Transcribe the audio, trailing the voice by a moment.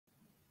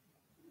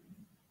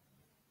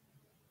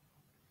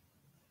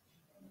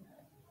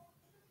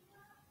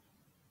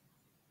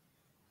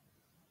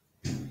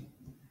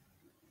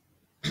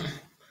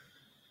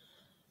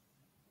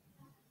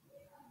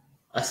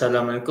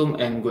Assalamualaikum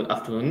and good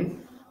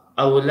afternoon.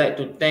 I would like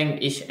to thank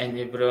each and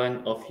every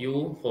one of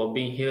you for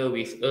being here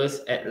with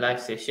us at live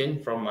session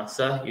from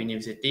MAHSA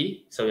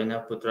University,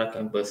 Saudana Putra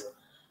Campus.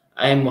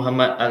 I am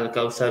Muhammad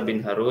Al-Kausar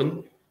bin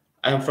Harun.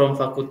 I am from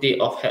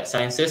Faculty of Health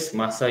Sciences,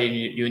 MAHSA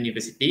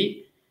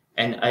University,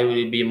 and I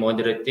will be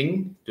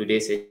moderating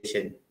today's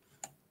session.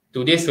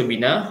 Today's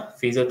webinar,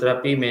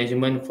 Physiotherapy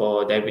Management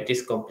for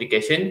Diabetes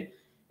Complication,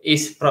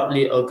 is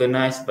proudly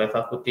organized by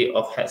Faculty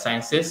of Health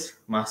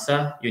Sciences,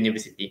 MAHSA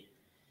University.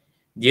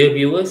 Dear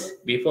viewers,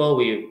 before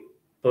we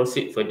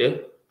proceed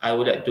further, I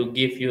would like to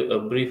give you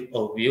a brief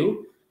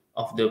overview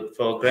of the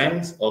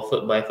programs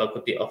offered by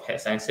Faculty of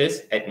Health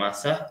Sciences at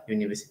MAHSA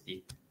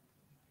University.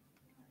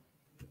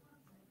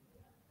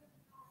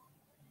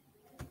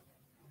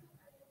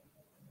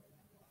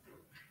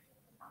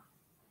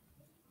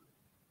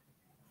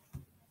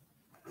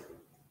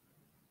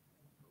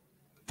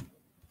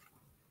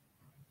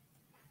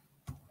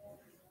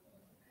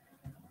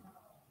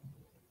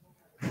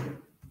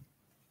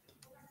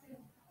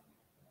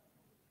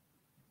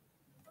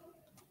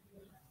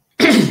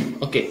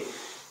 Okay,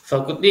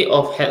 Faculty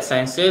of Health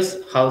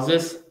Sciences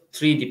houses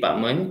three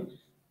departments: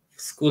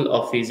 School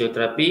of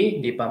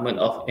Physiotherapy, Department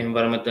of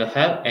Environmental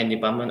Health, and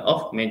Department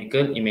of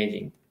Medical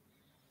Imaging.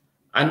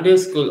 Under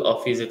School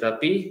of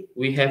Physiotherapy,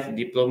 we have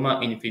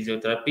Diploma in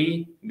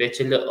Physiotherapy,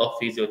 Bachelor of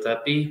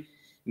Physiotherapy,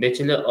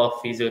 Bachelor of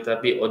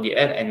Physiotherapy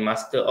ODL, and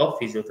Master of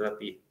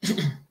Physiotherapy.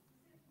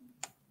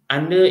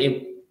 Under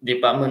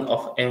Department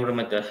of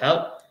Environmental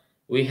Health,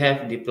 we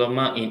have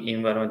Diploma in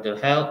Environmental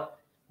Health,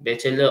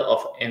 Bachelor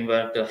of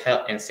Environmental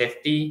Health and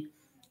Safety,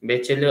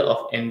 Bachelor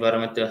of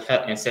Environmental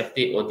Health and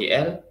Safety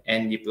ODL,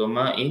 and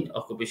Diploma in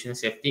Occupational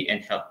Safety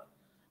and Health.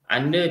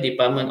 Under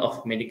Department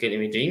of Medical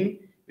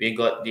Imaging, we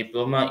got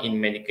Diploma in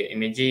Medical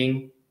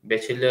Imaging,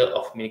 Bachelor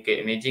of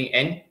Medical Imaging,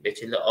 and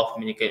Bachelor of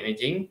Medical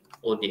Imaging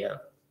ODL.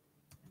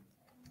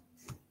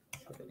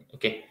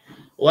 Okay,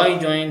 why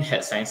join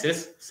health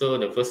sciences?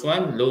 So the first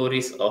one, low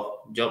risk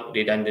of job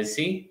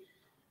redundancy,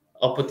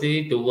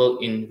 opportunity to work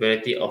in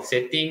variety of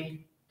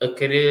setting, a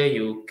career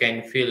you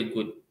can feel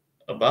good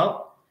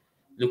about,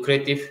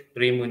 lucrative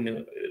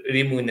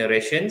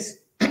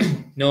remunerations,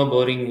 no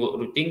boring work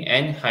routine,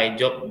 and high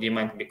job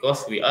demand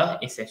because we are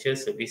essential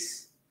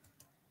service.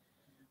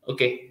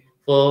 Okay,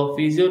 for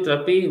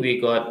physiotherapy,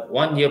 we got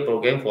 1 year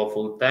program for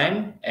full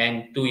time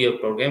and 2 year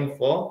program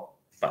for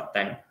part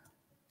time.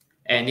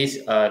 And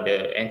these are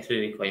the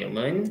entry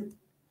requirement.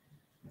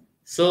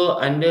 So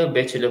under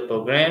bachelor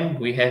program,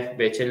 we have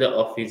Bachelor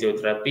of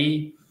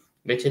Physiotherapy,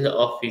 Bachelor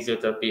of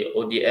Physiotherapy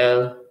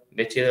ODL,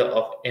 Bachelor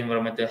of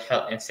Environmental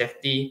Health and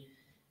Safety,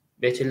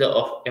 Bachelor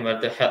of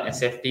Environmental Health and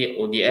Safety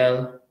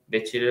ODL,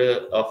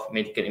 Bachelor of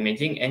Medical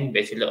Imaging, and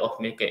Bachelor of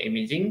Medical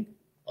Imaging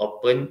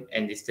Open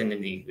and Distance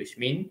Learning, which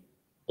means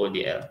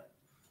ODL.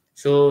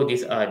 So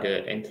these are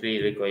the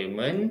entry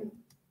requirement.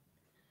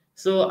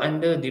 So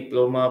under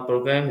diploma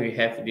program, we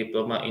have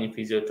diploma in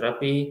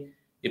physiotherapy,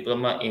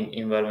 diploma in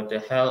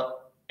environmental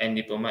health, and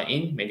diploma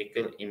in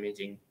medical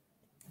imaging.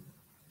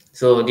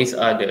 So these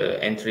are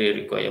the entry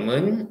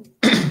requirement.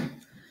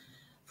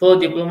 For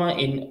diploma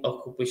in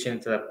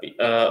occupational therapy,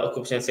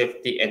 occupational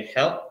safety and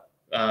health,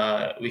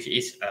 which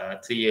is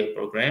a 3 year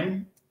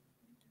program,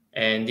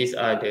 and these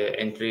are the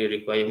entry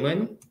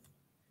requirement.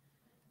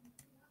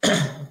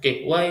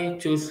 Okay, why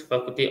choose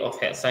Faculty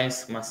of Health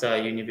Science,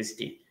 MAHSA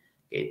University?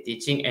 Okay,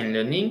 teaching and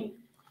learning.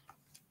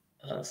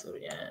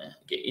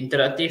 Okay,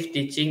 interactive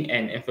teaching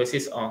and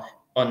emphasis on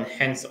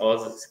hands-on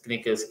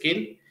clinical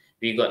skill.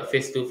 We got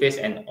face-to-face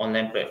and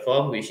online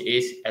platform, which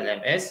is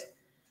LMS.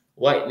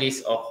 Wide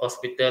list of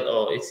hospital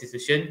or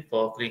institution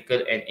for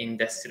clinical and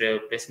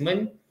industrial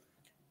placement.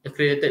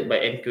 Accredited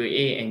by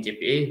MQA and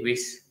JPA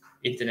with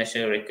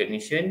international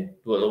recognition.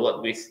 Dual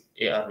award with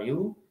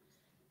ARU.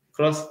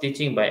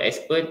 Cross-teaching by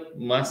expert.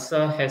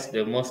 MAHSA has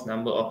the most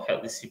number of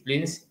health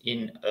disciplines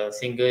in a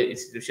single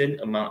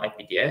institution among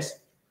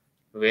IPTS.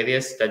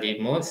 Various study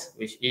modes,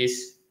 which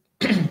is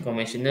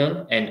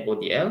conventional and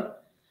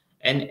ODL,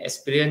 and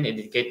experienced and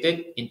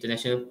dedicated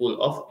international pool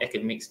of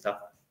academic staff.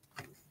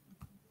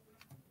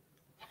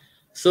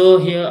 So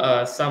here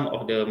are some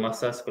of the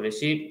MAHSA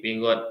scholarship. We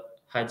got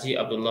Haji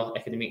Abdullah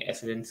Academic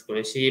Excellence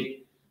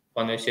Scholarship,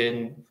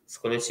 Foundation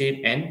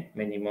Scholarship, and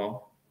many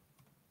more.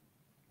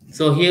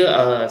 So here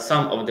are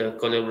some of the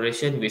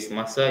collaboration with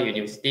MAHSA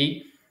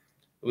University.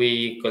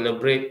 We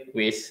collaborate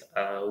with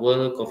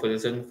World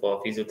Confederation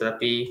for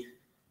Physiotherapy,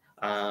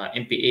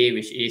 MPA,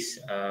 which is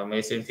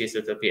Malaysian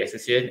Physiotherapy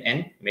Association,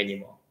 and many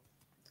more.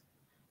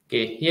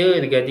 Okay, here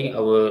regarding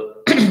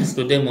our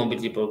student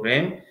mobility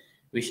program,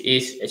 which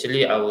is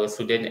actually our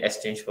student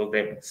exchange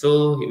program.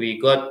 So we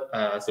got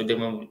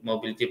student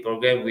mobility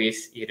program with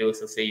Iro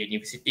Sose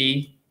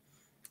University,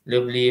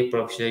 Lovely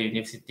Professional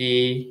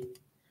University,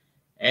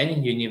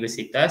 and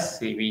Universitas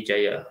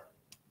Sriwijaya.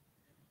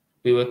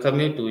 We welcome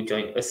you to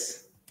join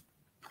us.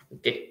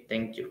 Okay,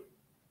 thank you.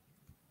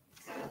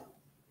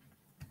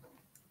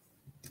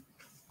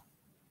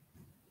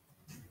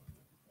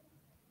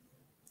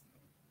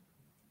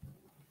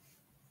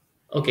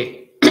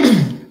 Okay,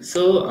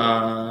 so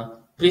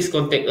Please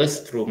contact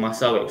us through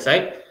MAHSA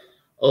website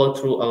or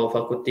through our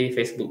faculty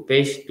Facebook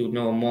page to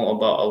know more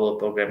about our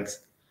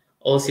programs.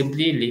 Or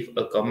simply leave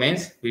a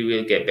comment, we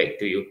will get back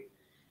to you.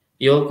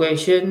 Your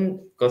question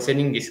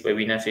concerning this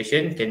webinar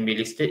session can be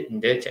listed in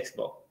the chat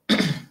box.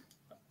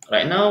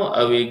 Right now,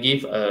 I will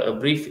give a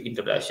brief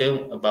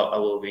introduction about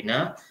our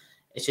webinar.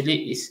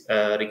 Actually, it's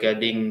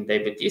regarding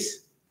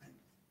diabetes.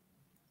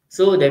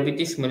 So,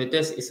 diabetes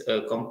mellitus is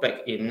a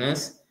complex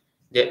illness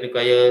that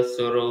requires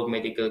thorough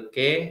medical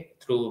care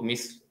through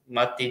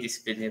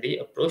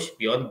multidisciplinary approach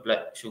beyond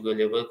blood sugar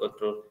level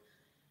control.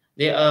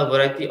 There are a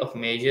variety of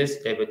measures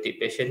diabetic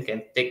patients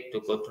can take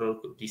to control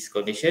this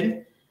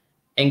condition.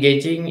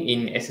 Engaging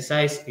in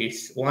exercise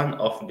is one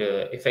of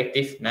the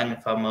effective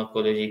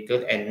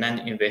non-pharmacological and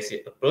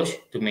non-invasive approach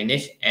to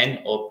manage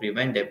and or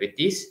prevent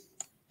diabetes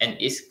and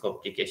its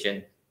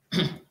complication.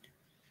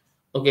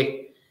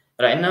 Okay,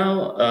 right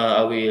now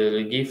I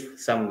will give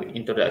some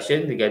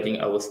introduction regarding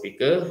our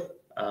speaker.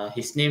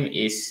 His name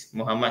is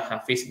Muhammad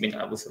Hafiz bin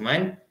Abu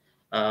Saman.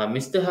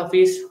 Mr.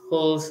 Hafiz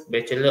holds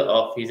Bachelor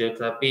of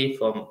Physiotherapy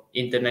from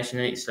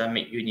International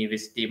Islamic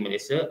University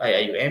Malaysia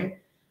 (IIUM)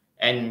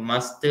 and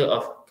Master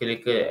of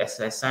Clinical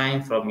Exercise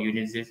Science from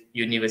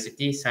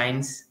University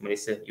Science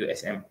Malaysia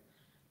 (USM).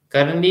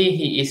 Currently,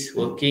 he is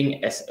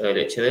working as a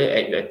lecturer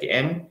at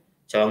UiTM,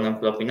 Cawangan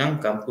Pulau Pinang,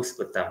 Kampus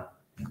Petang.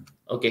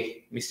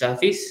 Okay, Mr.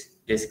 Hafiz,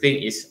 the screen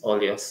is all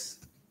yours.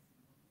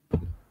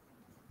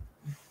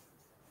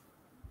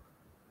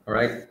 All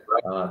right.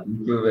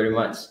 Thank you very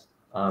much,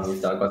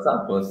 Mr.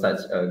 Akosa, for such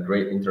a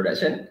great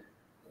introduction.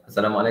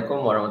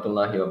 Assalamualaikum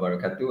warahmatullahi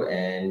wabarakatuh,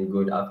 and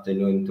good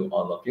afternoon to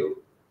all of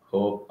you.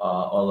 Hope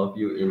all of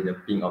you in the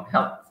pink of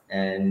health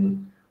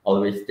and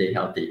always stay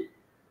healthy.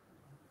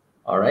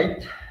 All right.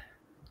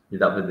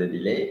 Without further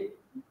delay,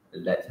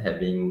 let's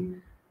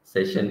having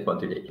session for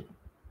today.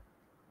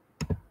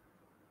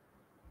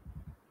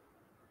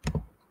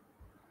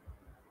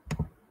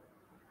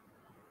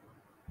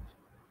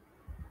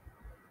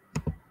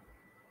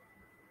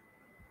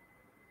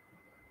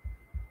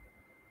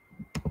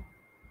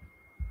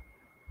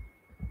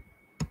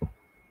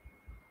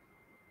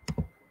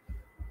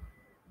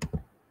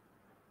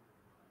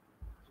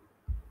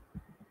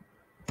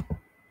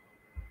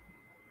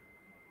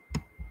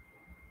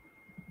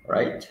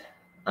 Right,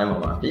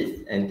 I'm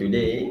Hafiz, and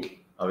today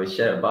I will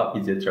share about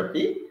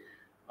physiotherapy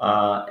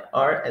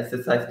or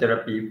exercise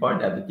therapy for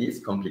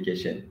diabetes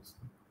complications.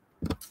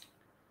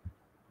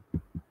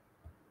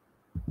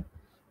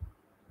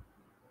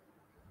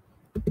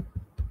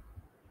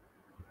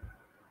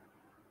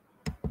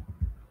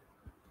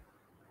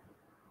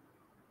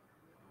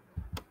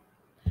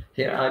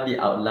 Here are the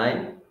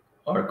outline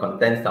or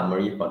content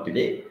summary for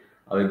today.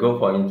 I will go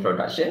for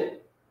introduction.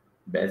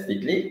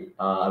 Basically,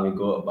 I will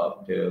go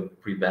about the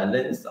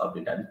prevalence of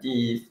the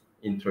diabetes,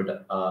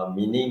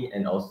 meaning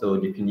and also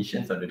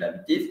definitions of the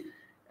diabetes,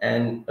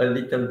 and a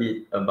little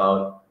bit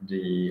about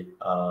the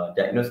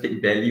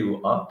diagnostic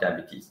value of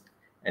diabetes.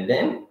 And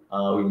then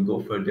we will go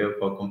further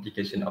for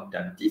complication of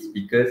diabetes.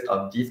 Because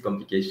of this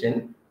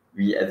complication,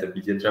 we as a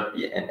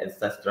physiotherapy and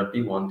exercise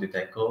therapy want to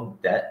tackle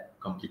that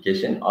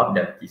complication of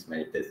diabetes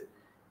mellitus.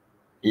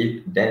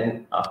 If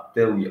then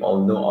after we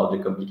all know all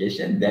the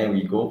complications, then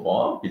we go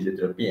for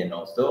physiotherapy and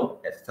also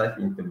exercise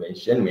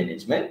intervention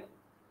management,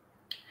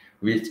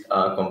 which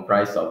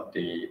comprise of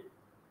the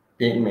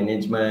pain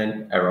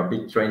management,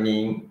 aerobic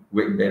training,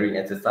 weight-bearing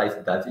exercise,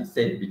 that is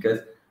said, because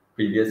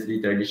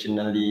previously,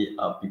 traditionally,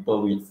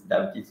 people with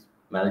diabetes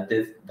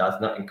mellitus does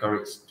not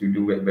encourage to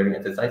do weight-bearing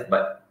exercise,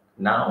 but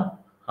now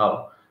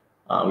how?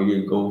 We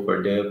will go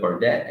further for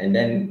that, and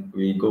then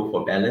we go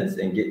for balance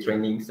and gait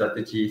training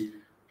strategies,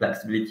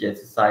 flexibility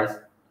exercise,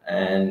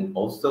 and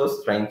also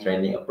strength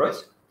training approach.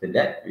 To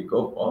that, we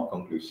go for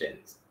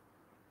conclusions.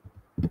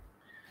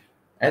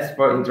 As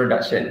for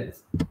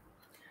introductions,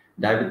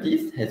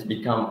 diabetes has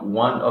become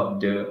one of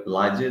the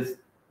largest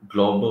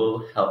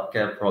global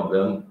healthcare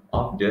problems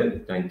of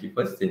the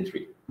 21st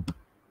century.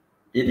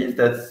 It is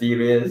a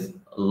serious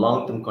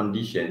long-term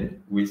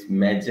condition with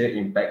major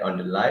impact on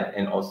the life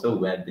and also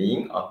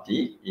well-being of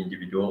the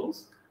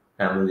individuals,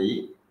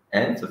 family,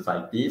 and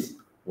societies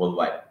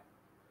worldwide.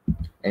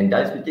 And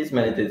diabetes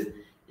mellitus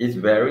is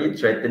very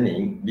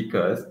threatening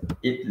because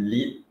it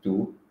leads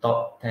to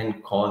top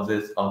 10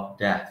 causes of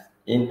death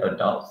in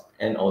adults,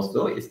 and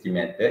also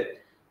estimated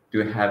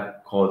to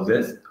have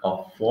causes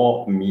of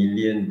 4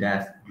 million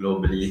deaths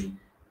globally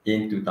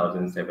in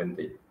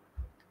 2017.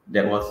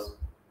 That was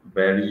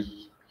very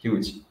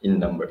huge in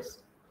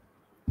numbers.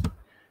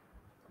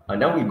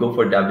 Now we go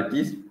for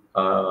diabetes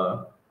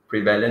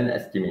prevalent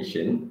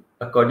estimation.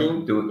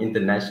 According to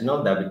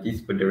International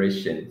Diabetes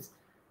Federations,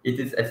 it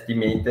is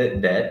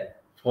estimated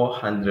that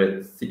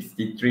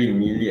 463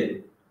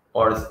 million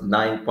or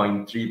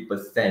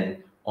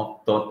 9.3% of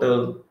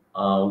total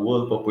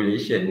world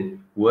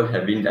population were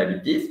having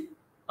diabetes,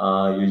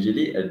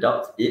 usually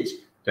adults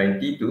aged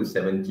 20 to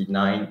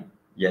 79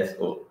 years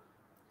old.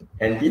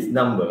 And this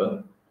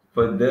number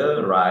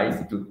further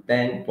rise to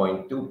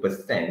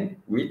 10.2%,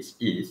 which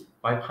is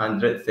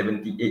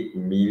 578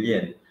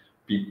 million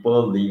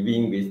people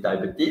living with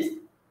diabetes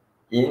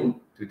in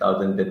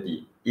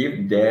 2030.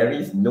 If there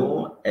is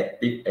no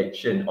active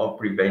action or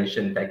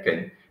prevention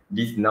taken,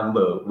 this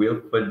number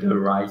will further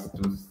rise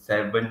to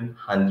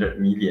 700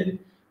 million,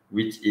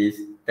 which is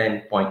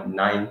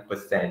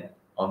 10.9%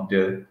 of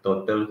the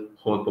total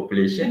whole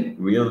population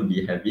will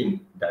be having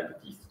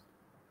diabetes.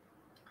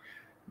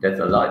 That's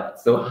a lot.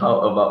 So how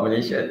about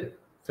Malaysia?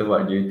 So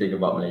what do you think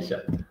about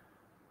Malaysia?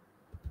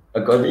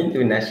 According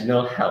to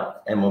National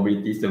Health and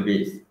Mobility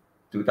Surveys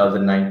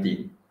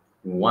 2019,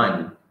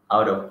 1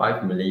 out of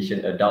 5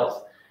 Malaysian adults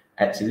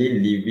actually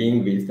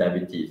living with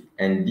diabetes,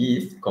 and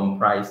these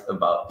comprise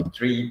about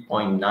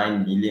 3.9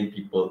 million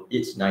people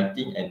aged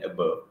 19 and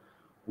above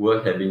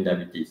were having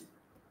diabetes.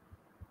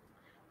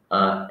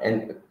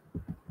 And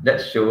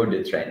that show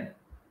the trend.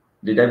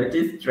 The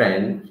diabetes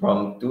trend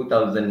from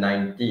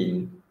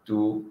 2019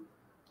 to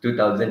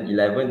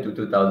 2011 to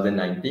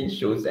 2019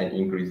 shows an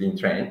increasing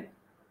trend,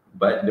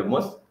 but the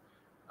most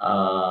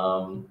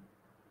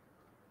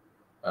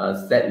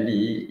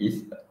sadly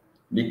is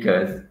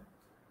because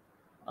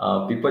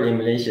people in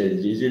Malaysia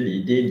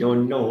usually they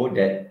don't know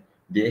that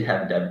they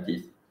have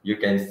diabetes. You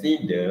can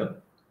see the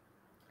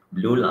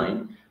blue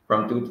line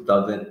from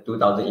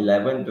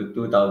 2011 to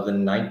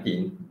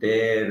 2019.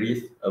 There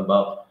is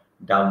about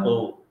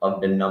double of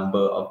the number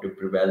of the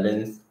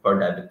prevalence for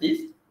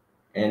diabetes,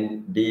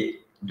 and they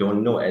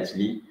don't know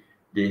actually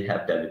they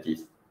have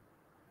diabetes.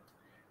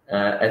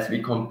 As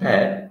we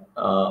compare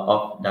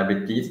of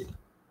diabetes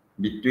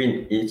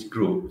between age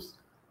groups,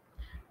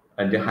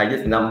 the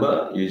highest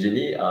number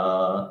usually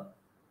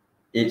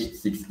age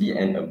 60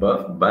 and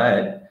above,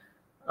 but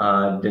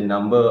the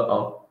number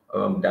of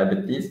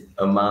diabetes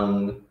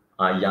among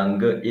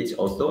younger age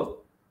also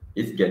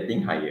is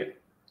getting higher.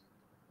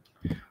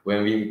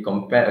 When we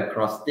compare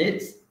across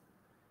states,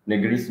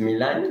 Negeri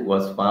Sembilan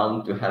was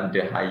found to have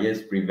the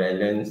highest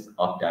prevalence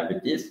of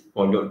diabetes,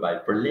 followed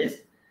by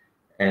Perlis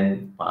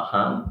and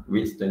Pahang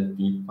with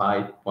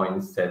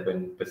 25.7%.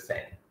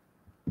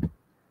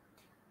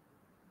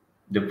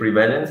 The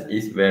prevalence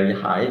is very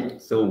high.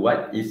 So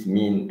what is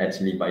mean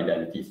actually by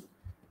diabetes?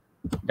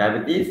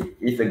 Diabetes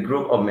is a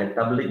group of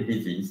metabolic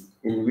disease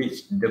in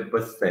which the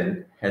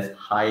person has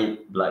high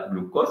blood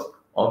glucose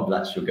or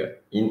blood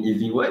sugar. In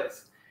easy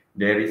words,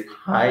 there is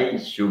high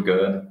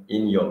sugar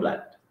in your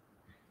blood.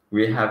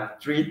 We have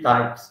 3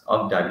 types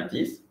of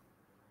diabetes.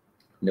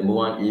 Number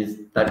 1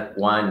 is type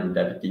 1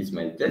 diabetes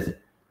mellitus.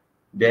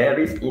 There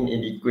is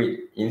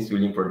inadequate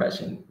insulin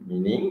production,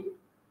 meaning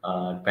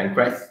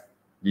pancreas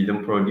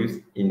didn't produce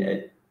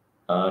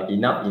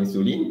enough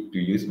insulin to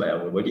use by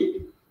our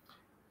body.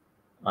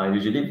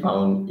 Usually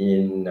found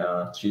in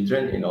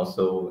children and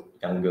also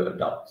younger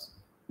adults.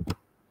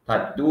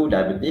 Type 2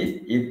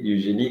 diabetes is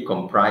usually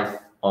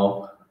comprised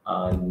of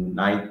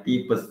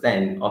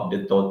 90% of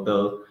the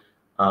total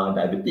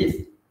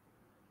diabetes.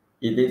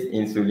 It is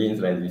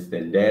insulin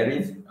resistant. There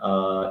is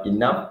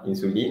enough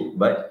insulin,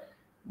 but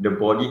the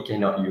body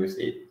cannot use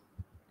it.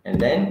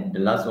 And then the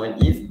last one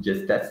is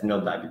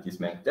gestational diabetes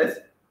mellitus,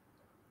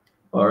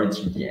 or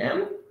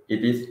GDM.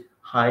 It is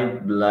high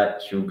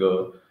blood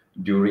sugar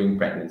during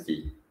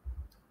pregnancy.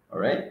 All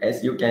right,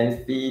 as you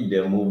can see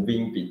the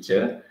moving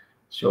picture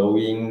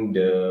showing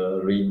the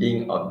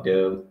reading of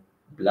the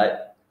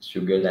blood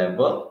sugar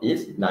level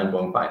is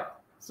 9.5.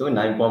 So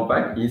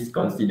 9.5 is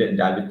considered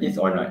diabetes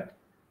or not?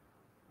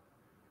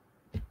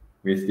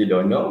 We still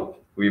don't know.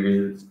 We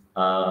will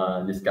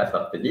discuss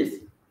after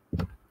this.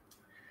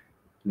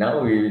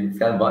 Now we will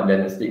discuss about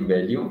diagnostic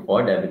value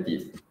for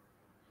diabetes.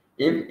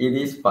 If it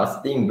is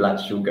fasting blood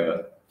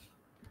sugar,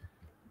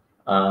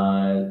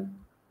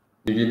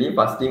 usually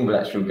fasting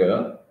blood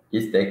sugar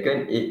is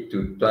taken 8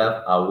 to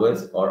 12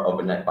 hours or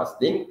overnight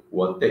fasting.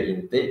 Water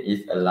intake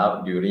is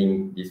allowed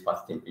during this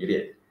fasting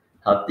period.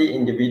 Healthy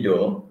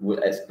individual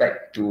would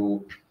expect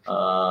to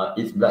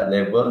its blood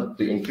level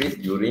to increase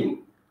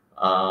during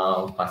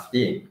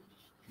fasting,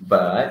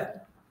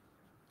 but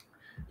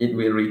it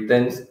will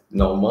return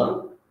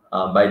normal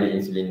by the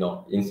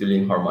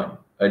insulin hormone.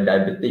 A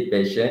diabetic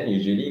patient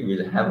usually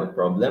will have a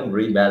problem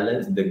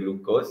rebalance the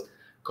glucose,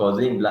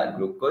 causing blood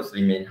glucose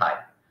remain high.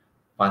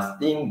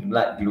 Fasting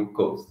blood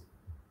glucose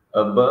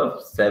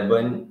above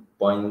 7.0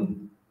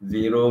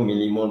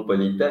 millimole per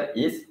liter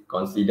is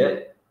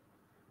considered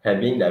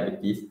having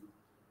diabetes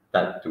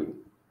type 2.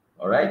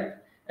 All right.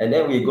 And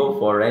then we go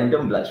for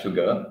random blood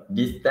sugar.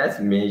 This test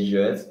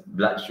measures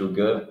blood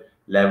sugar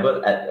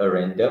level at a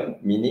random,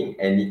 meaning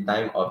any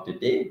time of the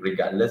day,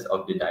 regardless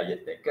of the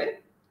diet taken.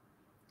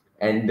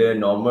 And the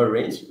normal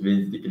range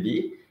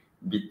basically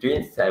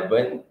between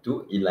 7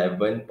 to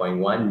 11.1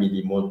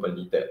 millimole per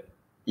liter.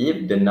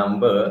 If the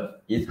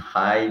number is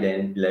higher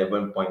than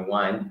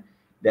 11.1,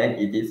 then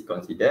it is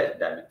considered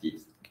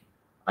diabetes.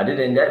 Other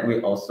than that,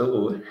 we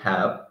also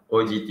have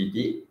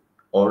OGTT,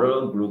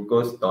 oral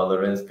glucose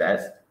tolerance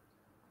test,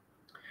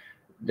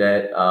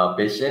 that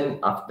patient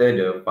after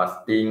the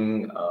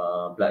fasting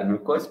blood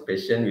glucose,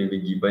 patient will be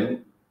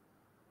given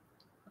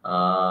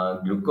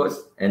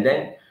glucose and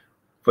then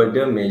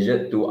further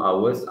measured 2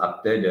 hours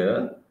after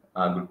the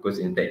glucose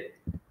intake.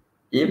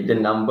 If the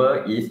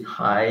number is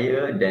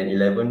higher than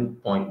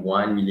 11.1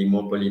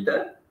 millimole per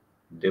liter,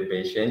 the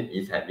patient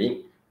is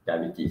having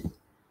diabetes.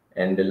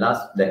 And the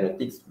last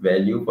diagnostic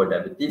value for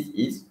diabetes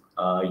is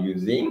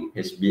using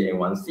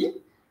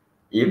HbA1c.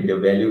 If the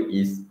value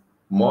is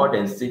more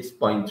than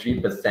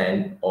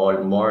 6.3%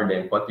 or more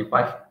than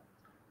 45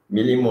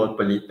 millimole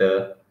per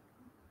liter,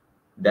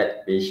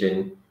 that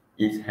patient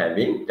is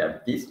having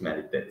diabetes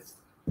mellitus.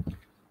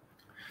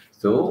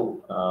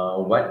 So,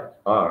 what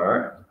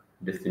are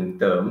the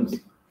symptoms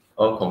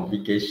or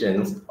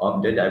complications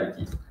of the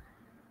diabetes?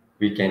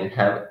 We can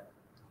have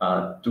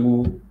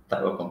two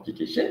type of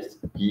complications.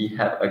 We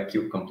have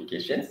acute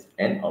complications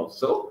and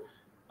also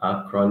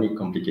chronic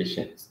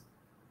complications.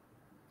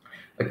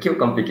 Acute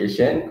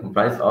complication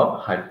comprise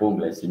of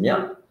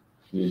hypoglycemia.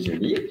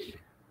 Usually,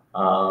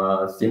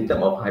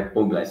 symptom of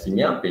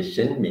hypoglycemia,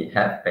 patient may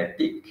have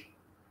fatigue,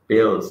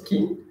 pale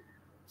skin,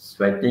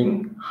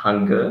 sweating,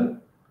 hunger,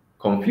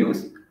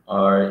 confused,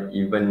 or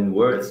even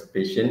worse,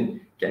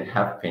 patient can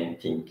have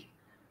fainting.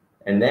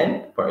 And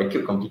then for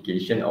acute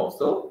complication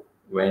also,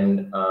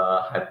 when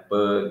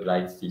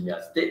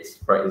hyperglycemia states,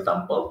 for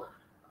example,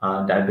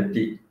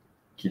 diabetic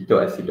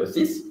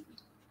ketoacidosis.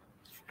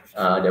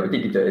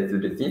 Diabetic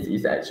ketoacidosis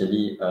is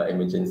actually an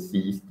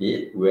emergency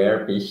state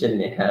where patient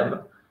may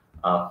have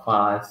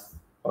fast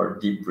or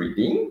deep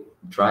breathing,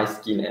 dry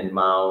skin and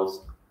mouth,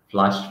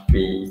 flushed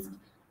face,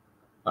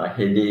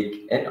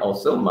 headache, and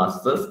also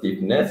muscle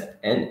stiffness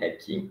and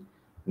aching.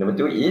 Number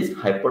two is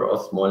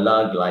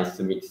hyperosmolar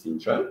glycemic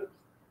syndrome,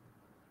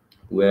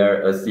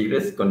 where a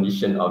serious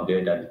condition of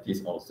the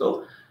diabetes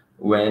also,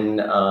 when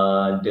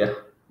the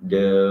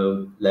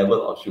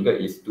level of sugar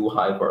is too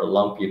high for a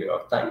long period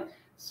of time,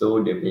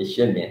 so the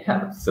patient may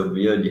have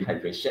severe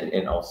dehydration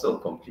and also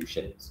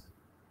confusions.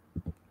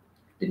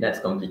 The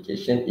next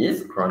complication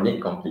is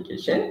chronic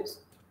complications.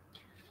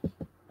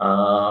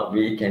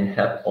 We can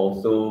have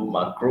also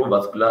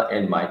macrovascular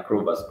and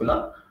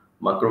microvascular.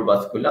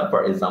 Macrovascular,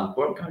 for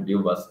example,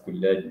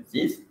 cardiovascular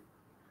disease.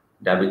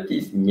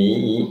 Diabetes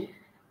may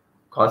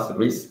cause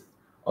risk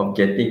of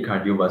getting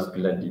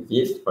cardiovascular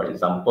disease, for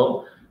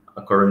example,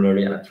 a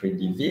coronary artery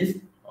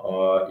disease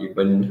or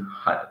even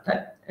heart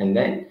attack. And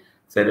then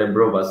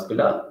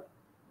cerebrovascular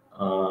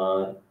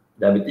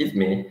diabetes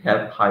may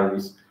have high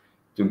risk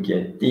to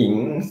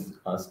getting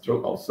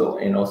stroke also,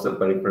 and also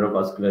peripheral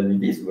vascular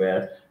disease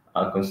where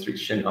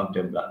constriction of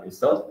the blood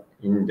vessels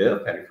in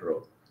the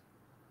peripheral.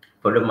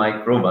 For the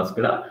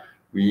microvascular,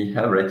 we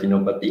have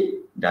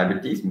retinopathy.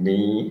 Diabetes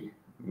may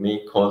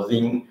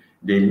causing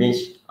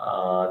damage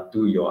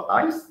to your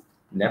eyes,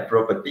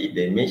 nephropathy,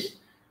 damage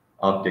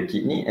of the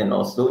kidney, and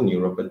also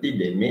neuropathy,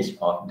 damage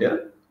of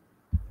the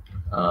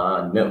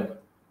nerve.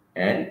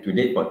 And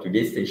today, for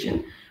today's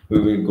session, we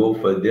will go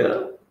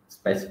further,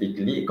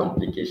 specifically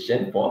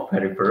complication for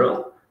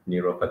peripheral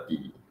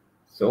neuropathy.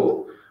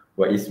 So,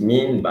 what is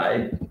meant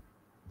by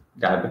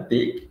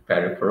diabetic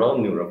peripheral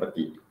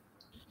neuropathy?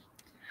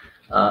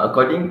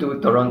 According to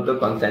Toronto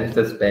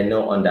Consensus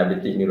Panel on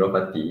Diabetic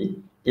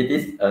Neuropathy, it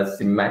is a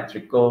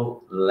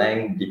symmetrical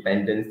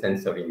length-dependent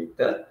sensory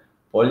meter,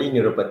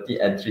 polyneuropathy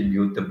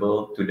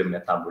attributable to the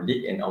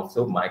metabolic and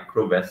also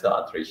microvascular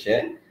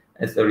alteration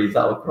as a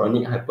result of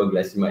chronic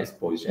hyperglycemia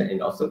exposure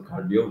and also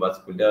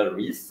cardiovascular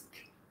risk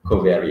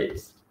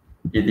covariates.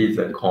 It is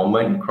a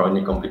common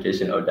chronic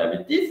complication of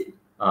diabetes.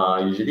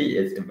 Usually,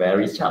 it's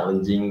very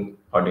challenging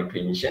for the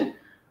clinician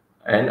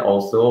and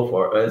also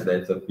for us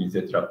as a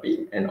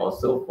physiotherapy and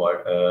also for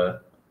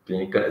a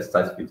clinical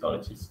exercise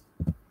physiologist.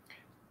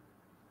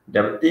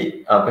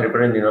 Diabetic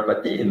peripheral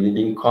neuropathy is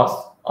leading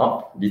cause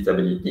of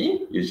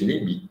disability,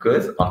 usually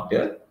because of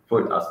the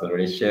foot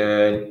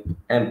acceleration,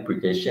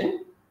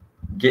 amputation,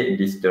 gait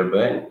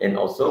disturbance, and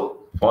also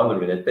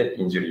fall-related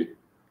injury.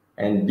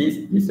 And this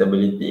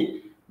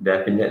disability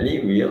definitely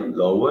will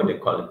lower the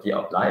quality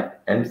of life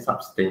and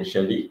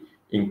substantially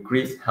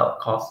increase health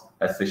costs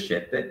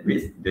associated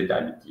with the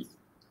diabetes.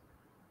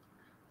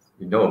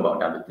 We know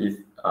about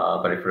diabetes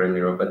peripheral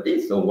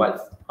neuropathy. So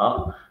what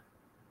are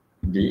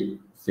the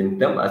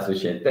symptoms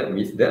associated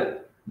with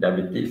the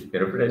diabetes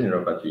peripheral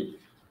neuropathy?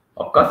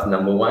 Of course,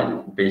 number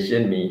one,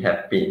 patient may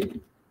have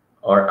pain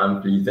or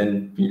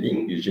unpleasant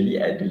feeling, usually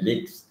at the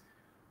legs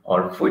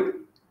or foot.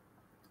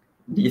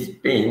 This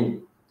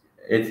pain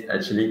it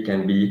actually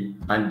can be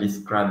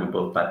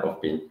undescribable type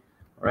of pain,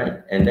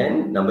 right? And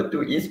then number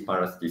two is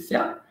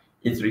paresthesia.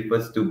 It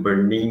refers to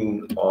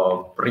burning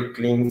or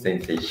prickling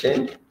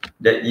sensation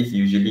that is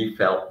usually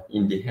felt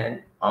in the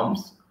hand,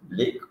 arms,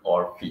 leg,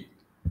 or feet.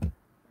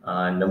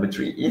 Number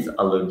three is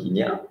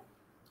allodynia.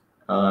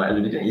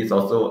 Allodynia is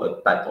also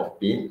a type of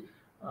pain.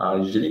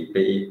 Usually,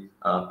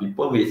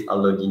 people with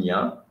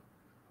allodynia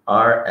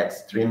are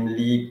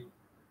extremely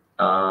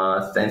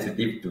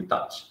sensitive to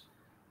touch.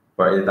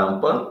 For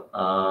example,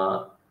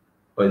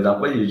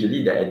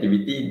 usually the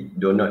activity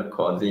do not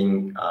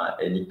causing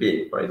any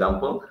pain. For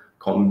example,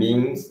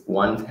 combing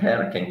one's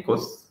hair can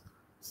cause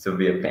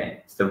severe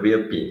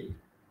pain.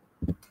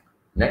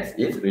 Next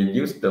is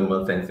reduced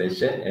thermal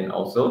sensation and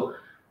also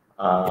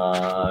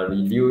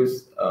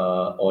reduce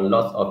or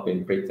loss of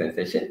pain break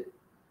sensation.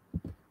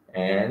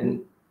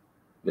 And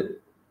the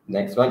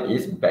next one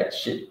is bed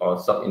sheet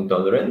or shock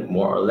intolerant,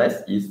 more or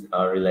less is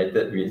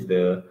related with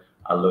the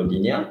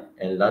allodynia.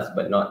 And last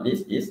but not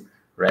least is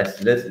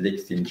restless leg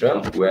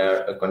syndrome,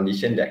 where a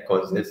condition that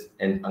causes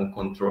an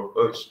uncontrolled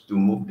urge to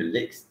move the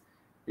legs,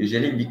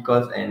 usually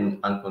because an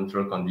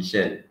uncontrolled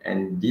condition.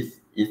 And this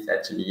is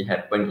actually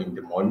happen in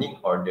the morning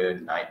or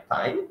the night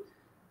time,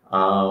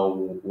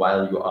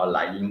 while you are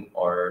lying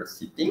or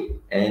sitting.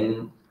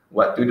 And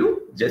what to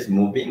do? Just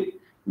moving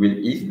will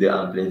ease the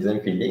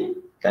unpleasant feeling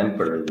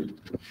temporarily.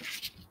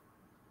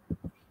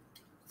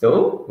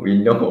 So we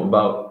know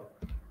about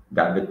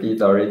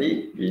diabetes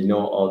already. We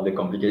know all the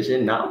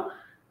complications. Now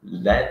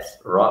let's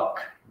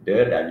rock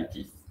the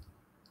diabetes.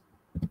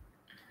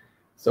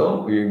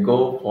 So we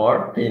go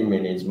for pain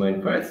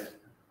management first.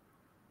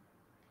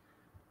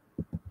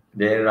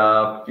 There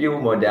are few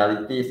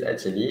modalities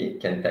actually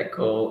can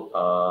tackle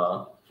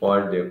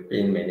for the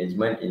pain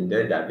management in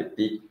the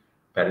diabetic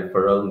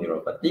peripheral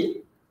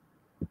neuropathy.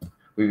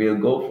 We will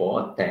go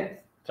for TENS,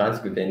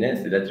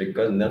 transcutaneous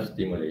electrical nerve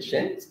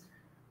stimulation.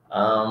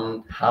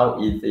 How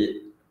is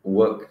it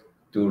work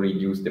to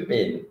reduce the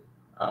pain?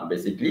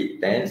 Basically,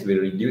 TENS will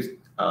reduce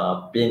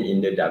pain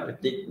in the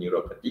diabetic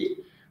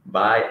neuropathy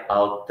by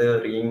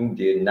altering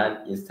the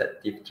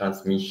non-instructive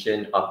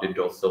transmission of the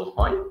dorsal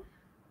horn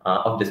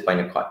of the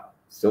spinal cord.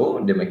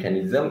 So the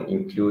mechanism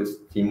includes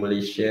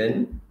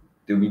stimulation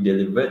to be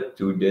delivered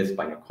to the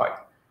spinal cord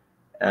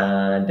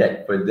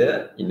that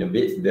further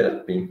innervates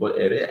the painful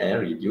area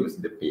and reduce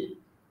the pain.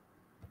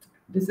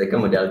 The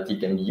second modality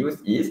can be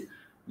used is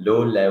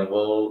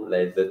low-level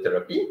laser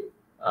therapy.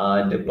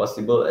 The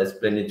possible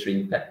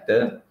explanatory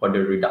factor for the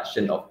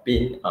reduction of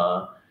pain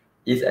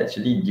is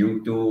actually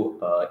due to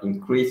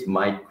increased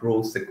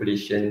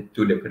microcirculation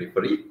to the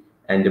periphery.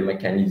 And the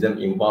mechanism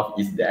involved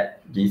is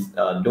that this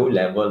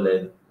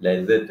low-level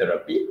laser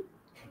therapy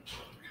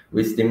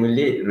will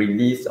stimulate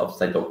release of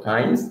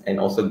cytokines and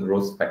also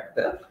growth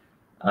factor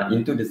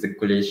into the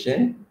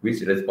circulation, which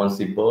is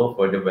responsible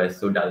for the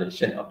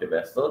vasodilation of the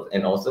vessels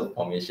and also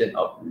formation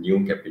of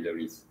new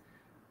capillaries.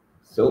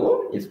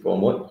 So it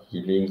promotes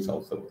healings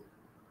also.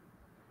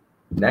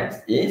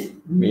 Next is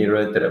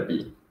mirror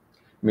therapy.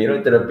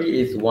 Mirror therapy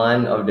is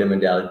one of the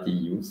modality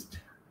used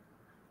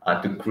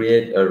to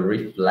create a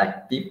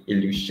reflective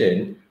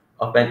illusion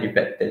of an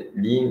affected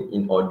limb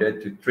in order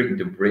to trick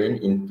the brain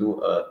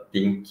into a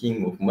thinking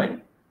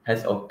movement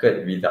has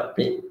occurred without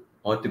pain,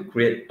 or to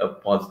create a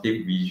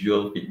positive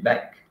visual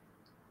feedback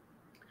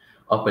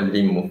of a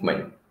limb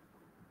movement.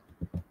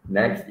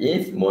 Next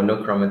is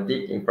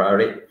monochromatic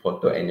infrared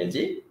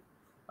photoenergy.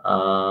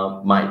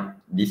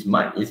 This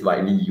mic is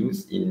widely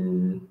used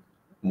in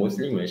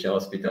mostly Malaysian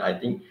hospital. I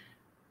think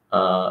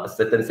a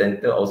certain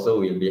center also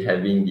will be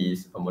having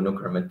this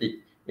monochromatic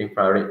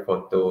infrared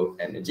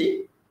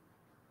photoenergy.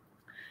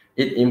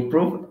 It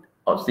improves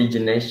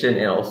oxygenation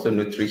and also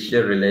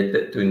nutrition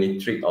related to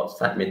nitric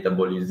oxide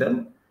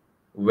metabolism,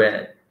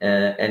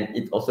 and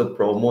it also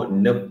promotes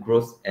nerve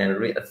growth and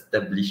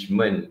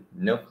re-establishment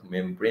nerve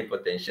membrane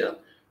potential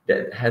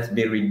that has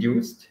been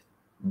reduced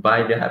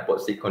by the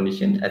hypoxic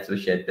condition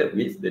associated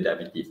with the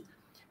diabetes.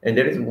 And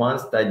there is one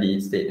study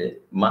stated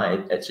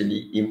might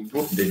actually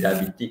improve the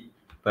diabetic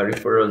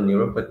peripheral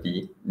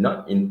neuropathy,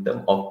 not in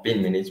terms of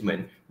pain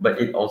management, but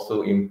it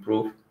also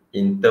improves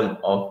in terms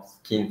of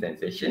skin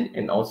sensation,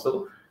 and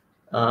also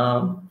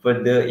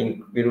further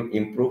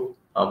improve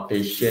our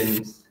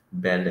patient's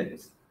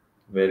balance.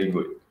 Very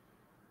good.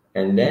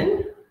 And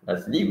then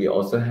lastly, we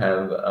also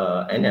have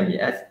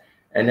NMES.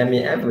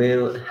 NMES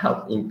will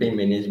help in pain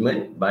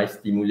management by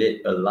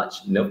stimulate a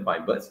large nerve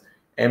fibers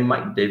and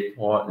might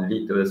therefore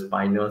lead to a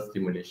spinal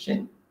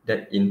stimulation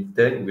that in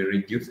turn will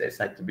reduce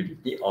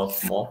excitability of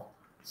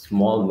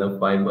small nerve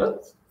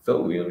fibers, so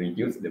will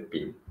reduce the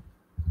pain.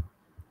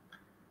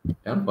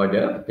 And for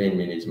the pain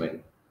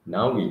management,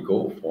 now we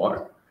go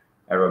for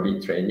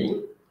aerobic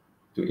training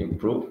to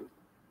improve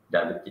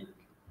diabetic.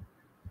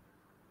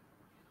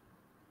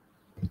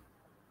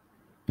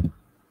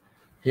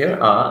 Here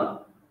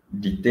are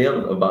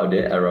details about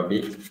the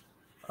aerobic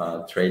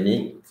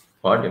training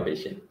for the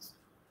patients.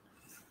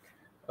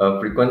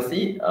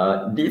 Frequency,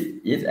 this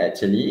is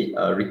actually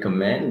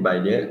recommended by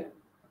the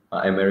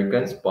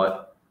American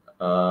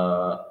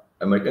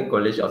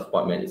College of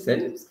Sport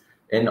Medicine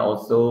and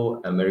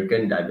also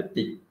American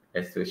Diabetic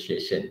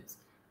Association.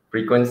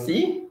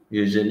 Frequency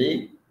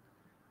usually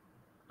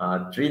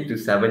 3 to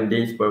 7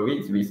 days per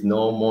week, with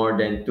no more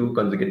than 2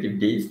 consecutive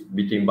days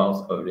between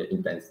bouts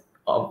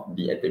of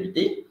the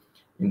activity.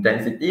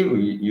 Intensity,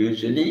 we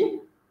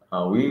usually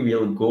we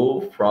will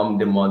go from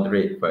the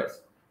moderate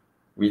first,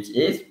 which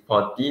is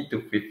 40 to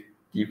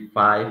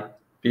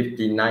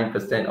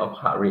 59% of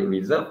heart rate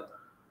reserve,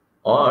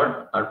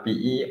 or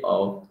RPE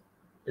of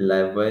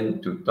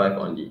 11 to 12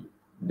 only.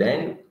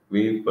 Then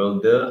we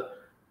further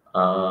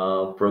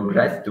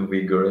progress to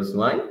vigorous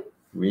one,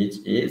 which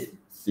is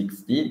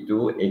 60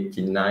 to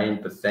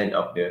 89%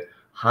 of the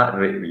heart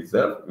rate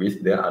reserve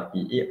with the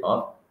RPE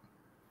of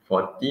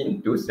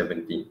 14 to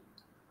 17.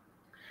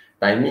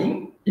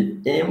 Timing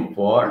is aimed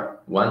for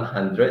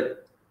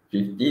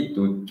 150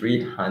 to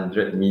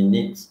 300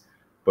 minutes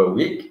per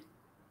week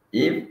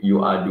if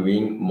you are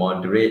doing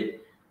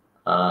moderate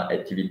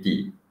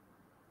activity.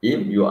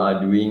 If you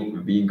are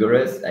doing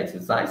vigorous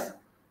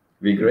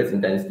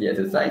intensity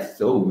exercise,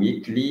 so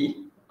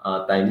weekly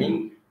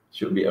timing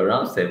should be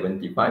around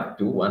 75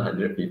 to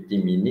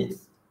 150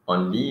 minutes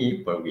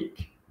only per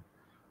week.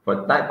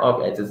 For type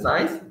of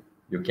exercise,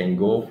 you can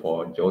go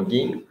for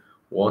jogging,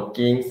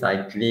 walking,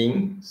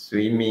 cycling,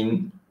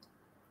 swimming,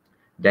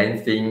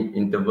 dancing,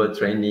 interval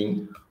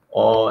training,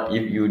 or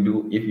if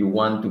you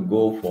want to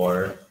go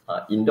for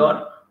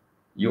indoor,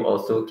 you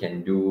also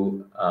can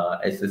do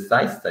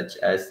exercise such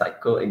as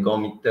cycle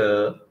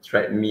ergometer,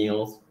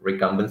 treadmills,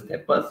 recumbent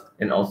steppers,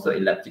 and also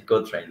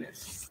elliptical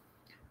trainers.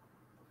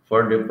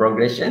 For the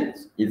progression,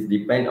 it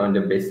depends on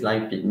the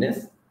baseline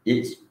fitness,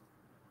 each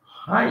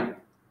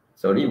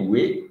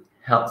weight,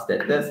 health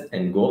status,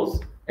 and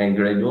goals, and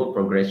gradual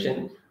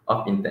progression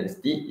of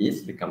intensity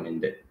is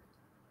recommended.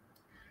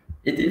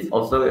 It is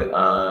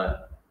also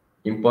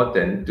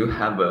important to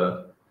have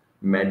a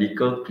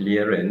medical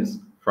clearance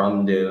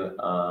from the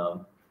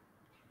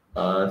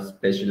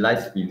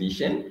specialized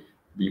physician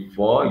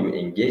before you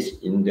engage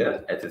in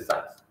the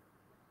exercise.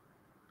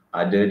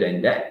 Other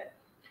than that,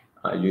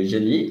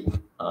 usually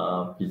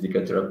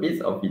physical therapists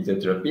or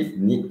physiotherapists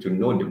need to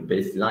know the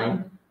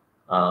baseline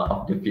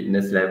of the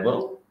fitness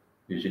level.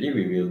 Usually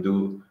we will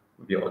do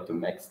the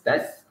automax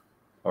test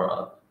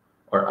or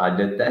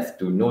other tests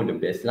to know the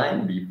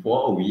baseline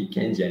before we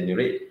can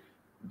generate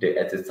the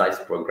exercise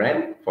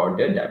program for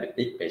the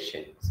diabetic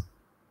patients.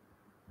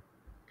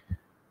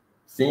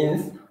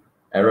 Since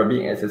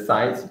aerobic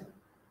exercise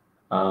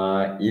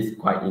is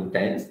quite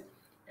intense,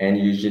 and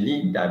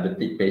usually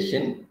diabetic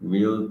patient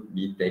will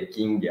be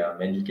taking their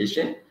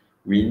medication,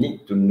 we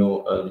need to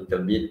know a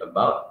little bit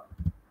about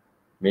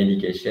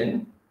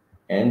medication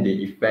and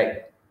the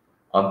effect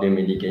of the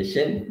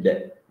medication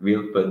that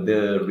will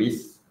further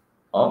risk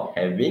of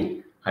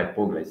having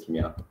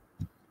hypoglycemia.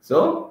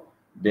 So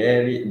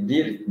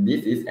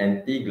this is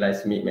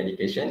anti-glycemic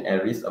medication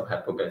and risk of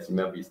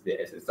hypoglycemia with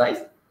the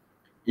exercise.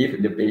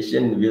 If the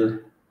patient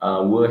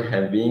were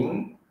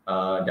having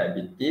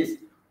diabetes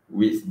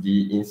with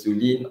the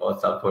insulin or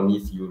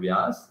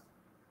sulfonylureas,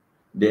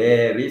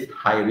 there is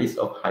high risk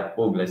of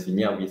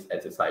hypoglycemia with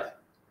exercise.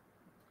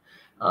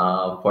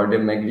 For the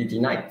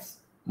meglitinides,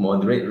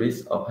 moderate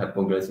risk of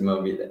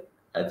hypoglycemia with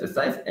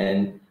exercise,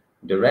 and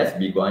the rest,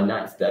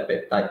 biguanides,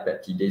 dipeptide,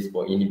 peptidase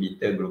for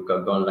inhibitor,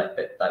 glucagon like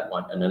peptide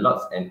 1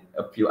 analogs, and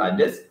a few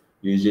others,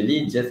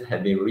 usually just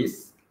having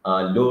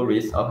low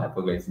risk of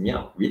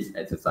hypoglycemia with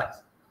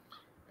exercise.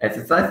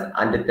 Exercise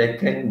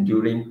undertaken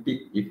during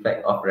peak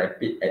effect of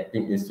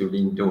rapid-acting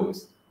insulin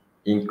dose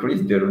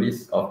increase the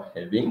risk of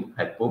having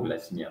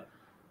hypoglycemia.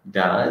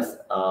 Thus,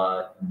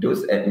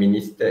 dose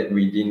administered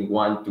within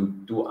 1 to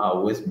 2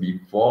 hours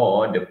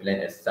before the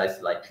planned exercise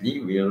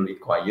likely will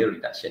require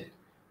reduction.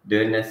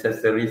 The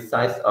necessary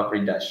size of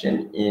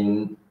reduction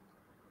in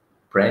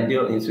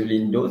prandial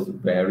insulin dose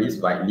varies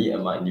widely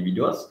among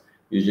individuals,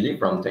 usually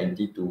from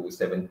 20 to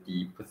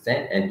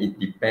 70%, and it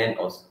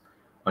depends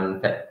on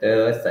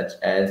factors such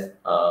as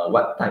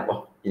what type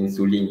of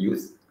insulin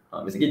used.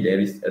 Basically, there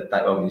is a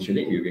type of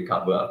insulin we will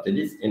cover after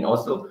this, and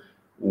also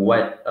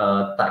what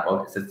type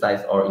of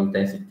exercise or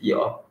intensity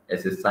of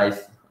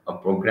exercise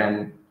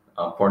program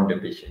for the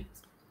patient.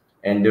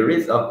 And the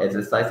risk of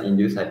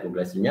exercise-induced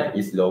hypoglycemia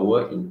is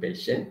lower in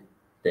patients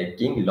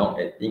taking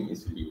long-acting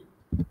insulin.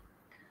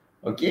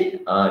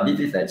 Okay, this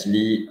is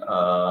actually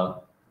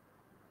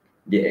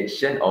the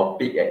action or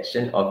peak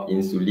action of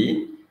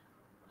insulin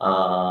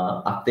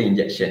after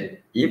injection.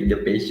 If the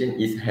patient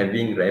is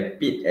having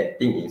rapid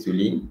acting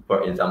insulin,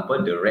 for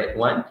example, the red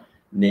one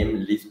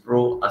named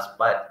Lispro,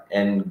 Aspart,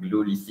 and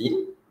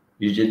Glulicin,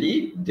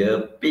 usually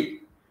the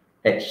peak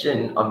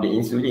action of the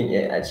insulin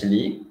is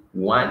actually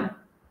 1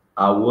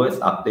 hours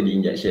after the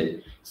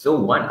injection. So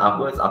 1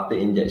 hours after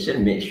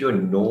injection, make sure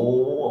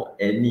no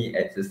any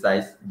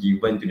exercise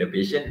given to the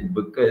patient,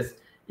 because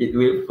it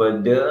will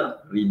further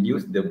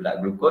reduce the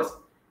blood glucose.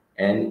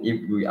 And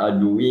if we are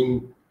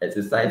doing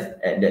exercise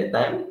at that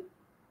time,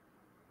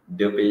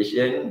 the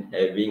patient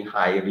having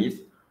high risk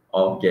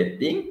of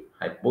getting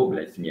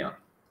hypoglycemia.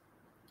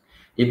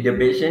 If the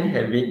patient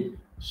having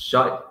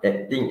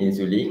short-acting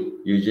insulin,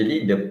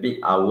 usually the peak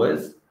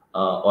hours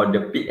or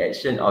the peak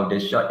action of the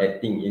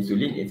short-acting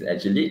insulin is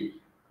actually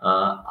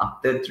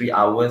after 3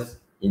 hours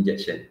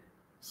injection.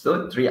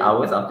 So 3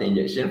 hours after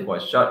injection for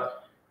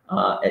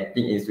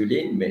short-acting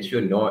insulin, make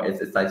sure no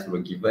exercise were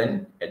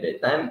given at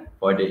that time.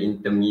 For the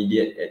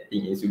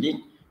intermediate-acting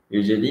insulin,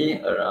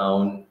 usually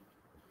around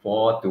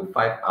 4 to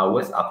 5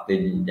 hours after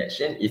the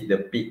injection is the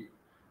peak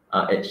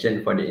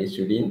action for the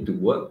insulin to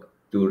work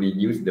to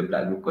reduce the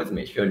blood glucose.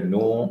 Make sure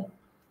no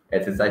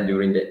exercise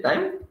during that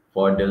time.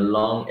 For the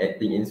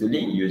long-acting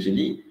insulin,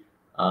 usually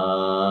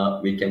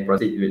we can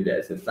proceed with the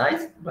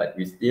exercise, but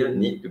we still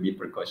need to be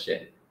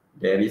precaution.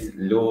 There is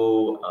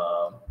low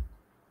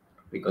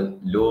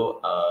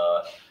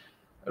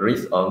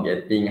risk of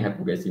getting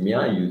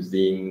hypoglycemia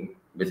using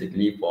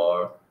basically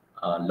for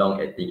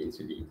long-acting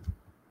insulin.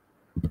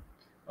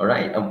 All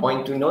right, a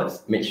point to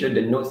notes, make sure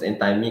the notes and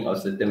timing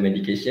of certain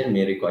medication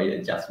may require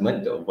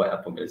adjustment to avoid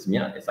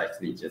hypoglycemia, as I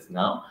said just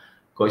now.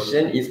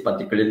 Caution is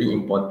particularly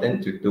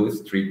important to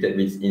those treated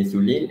with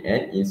insulin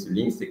and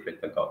insulin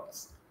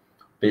secretagogues.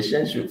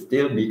 Patients should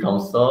still be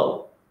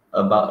counseled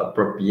about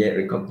appropriate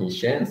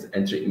recognitions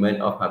and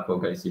treatment of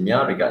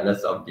hypoglycemia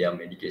regardless of their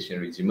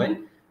medication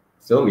regimen.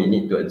 So we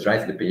need to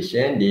address the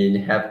patient. They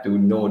have to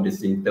know the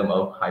symptom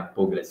of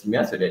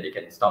hypoglycemia so that they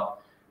can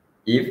stop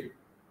if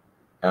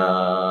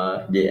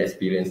they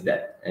experience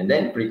that. And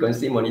then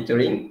frequency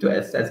monitoring to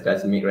assess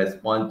glycemic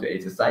response to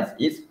exercise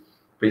is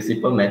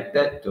principal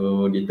method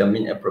to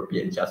determine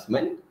appropriate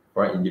adjustment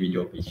for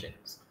individual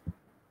patients.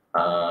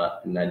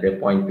 Another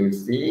point to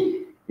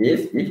see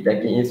is if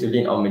taking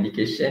insulin or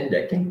medication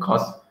that can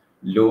cause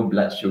low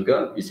blood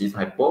sugar, which is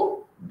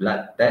hypo,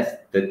 blood test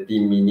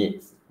 30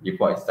 minutes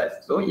before exercise.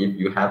 So if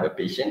you have a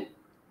patient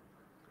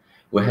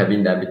who are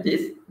having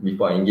diabetes,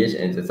 before engage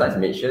in exercise,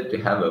 make sure to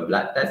have a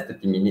blood test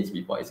 30 minutes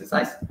before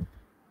exercise.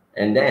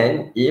 And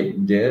then if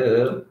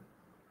the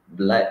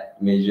blood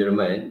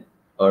measurement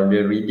or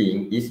the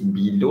reading is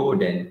below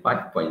than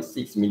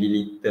 5.6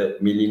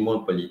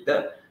 millimole per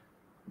liter,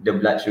 the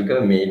blood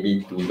sugar may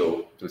be too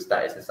low to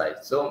start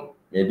exercise. So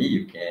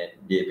maybe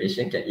the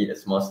patient can eat a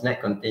small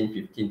snack containing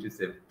 15 to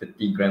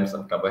 30 grams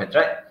of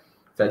carbohydrate,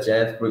 such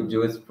as fruit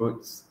juice,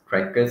 fruits,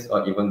 crackers,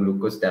 or even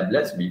glucose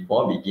tablets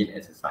before begin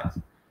exercise.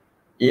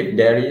 If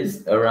there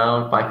is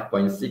around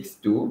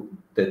 5.6 to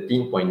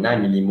 13.9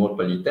 millimole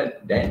per liter,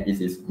 then this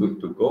is good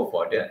to go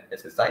for the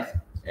exercise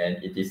and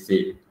it is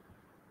safe.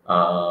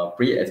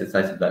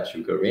 Pre-exercise blood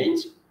sugar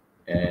range.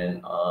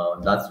 And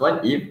last one,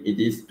 if it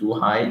is too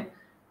high,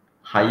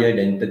 higher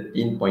than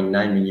 13.9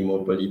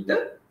 millimole per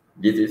liter,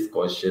 this is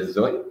cautious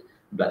zone.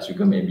 Blood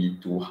sugar may be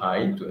too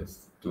high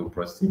to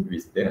proceed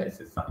with the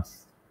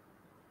exercise.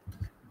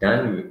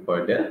 Done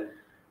for the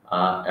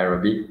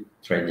aerobic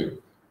training.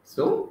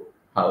 So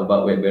how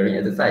about weight-bearing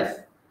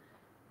exercise?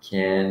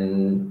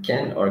 Can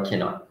or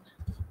cannot?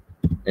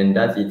 And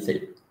does it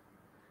safe?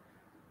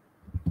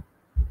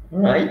 All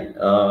right.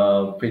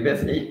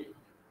 Previously,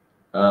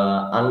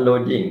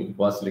 unloading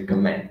was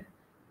recommended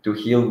to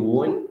heal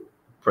wound.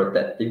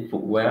 Protective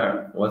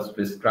footwear was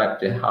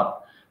prescribed to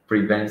help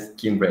prevent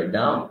skin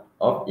breakdown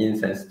of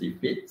insensitive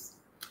feet.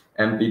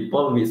 And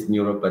people with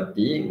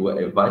neuropathy were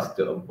advised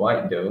to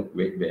avoid the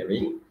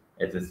weight-bearing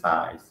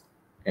exercise.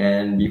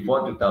 And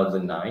before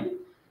 2009,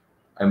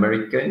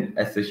 American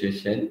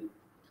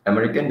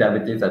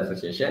Diabetes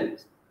Association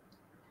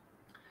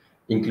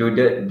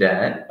included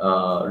that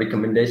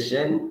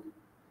recommendation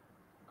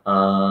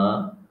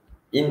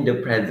in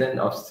the presence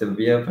of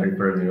severe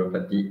peripheral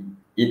neuropathy,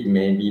 it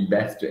may be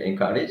best to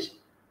encourage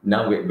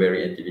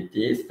non-weight-bearing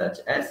activities such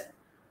as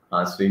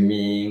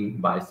swimming,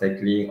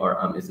 bicycling, or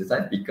arm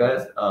exercise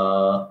because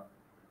of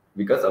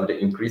the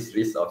increased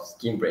risk of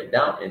skin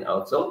breakdown and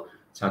also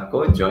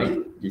charcot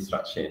joint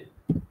disruption.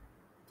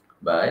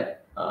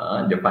 But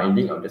the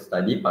finding of the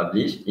study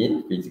published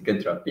in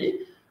Physical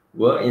Therapy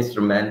were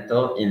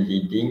instrumental in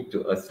leading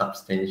to a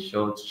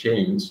substantial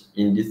change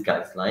in this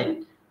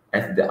guideline,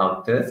 as the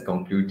authors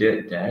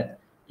concluded that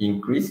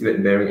increased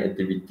weight-bearing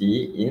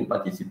activity in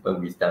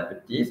participants with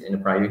diabetes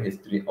and prior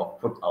history of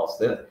foot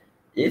ulcer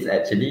is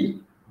actually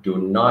do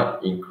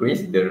not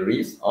increase the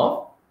risk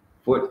of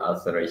foot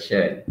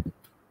ulceration.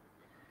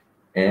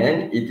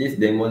 And it is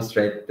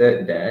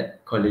demonstrated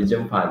that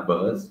collagen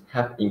fibers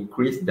have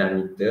increased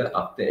diameter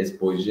after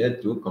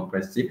exposure to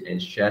compressive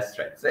and shear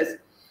stresses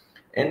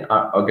and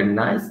are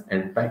organized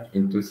and packed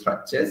into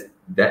structures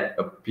that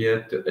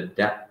appear to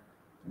adapt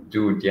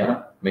to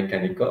their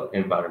mechanical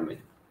environment.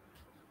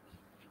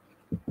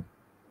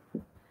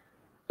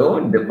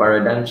 So the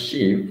paradigm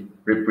shift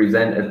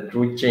represents a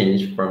true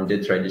change from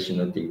the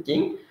traditional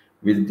thinking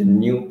with the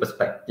new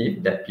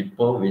perspective that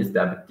people with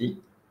diabetic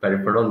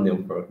peripheral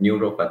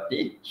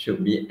neuropathy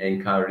should be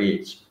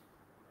encouraged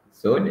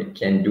so they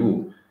can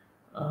do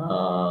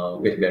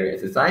weight-bearing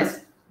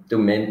exercise to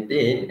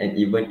maintain and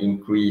even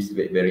increase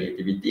weight-bearing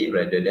activity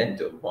rather than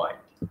to avoid.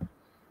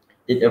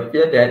 It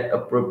appears that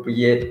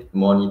appropriate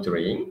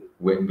monitoring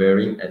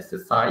weight-bearing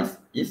exercise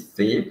is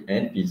safe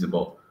and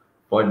feasible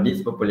for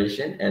this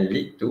population and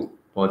lead to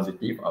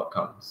positive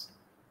outcomes.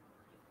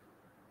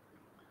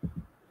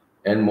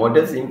 And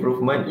modest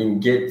improvement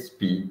in gait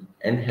speed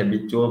and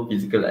habitual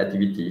physical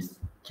activities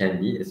can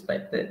be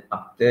expected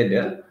after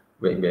the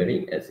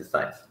weight-bearing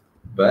exercise.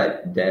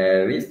 But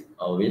there is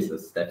always a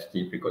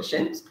safety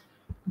precautions.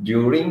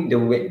 During the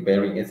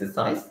weight-bearing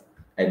exercise,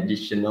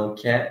 additional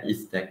care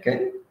is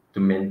taken to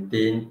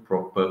maintain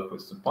proper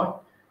foot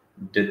support.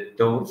 The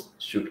toes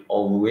should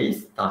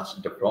always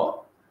touch the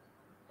floor.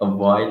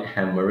 Avoid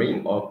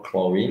hammering or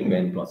clawing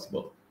when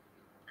possible.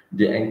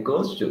 The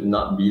ankles should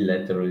not be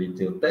laterally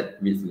tilted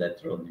with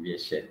lateral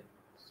deviation.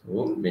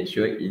 So make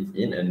sure it's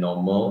in a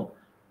normal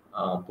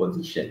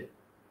position.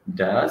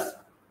 Thus,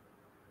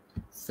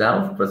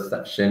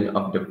 self-perception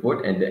of the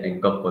foot and the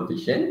ankle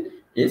position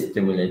is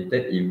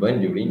stimulated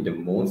even during the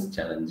most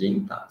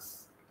challenging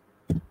tasks.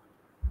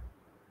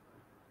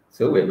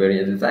 So weight bearing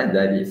exercise,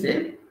 does it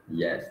safe?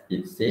 Yes,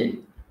 it's safe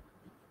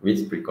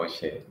with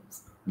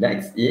precautions.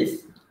 Next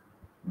is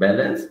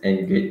balance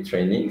and gait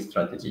training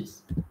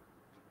strategies.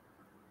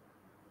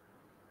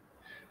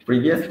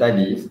 Previous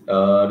studies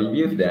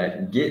revealed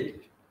that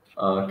gait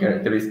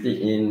characteristic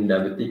in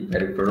diabetic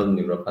peripheral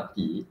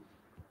neuropathy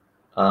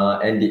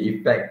and the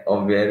effect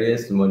of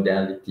various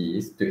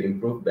modalities to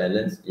improve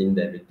balance in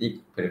diabetic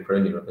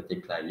peripheral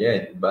neuropathy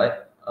client.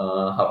 But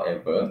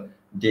however,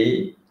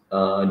 they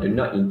do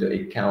not into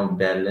account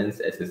balance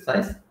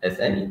exercise as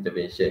an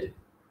intervention.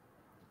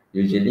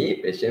 Usually,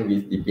 patient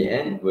with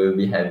DPN will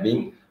be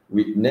having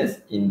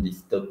weakness in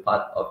distal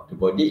part of the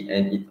body,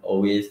 and it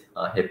always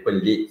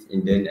happen late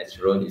in the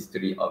natural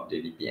history of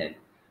the DPN.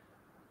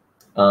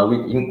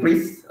 With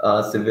increased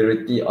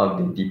severity of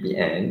the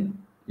DPN,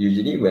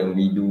 usually when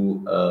we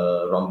do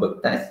a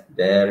Romberg test,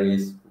 there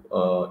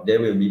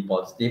will be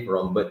positive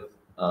Romberg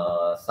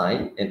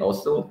sign, and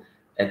also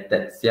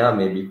ataxia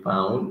may be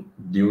found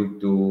due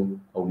to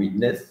a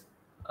weakness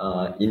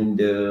in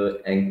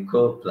the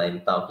ankle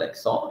plantar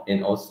flexor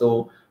and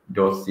also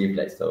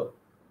dorsiflexor,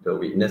 the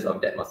weakness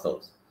of that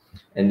muscles.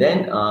 And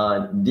then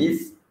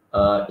this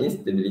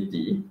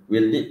instability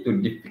will lead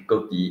to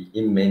difficulty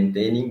in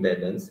maintaining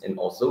balance and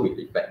also will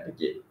affect the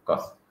gait, of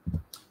course.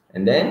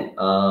 And then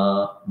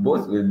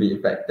both will be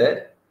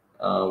affected,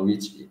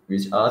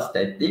 which are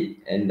static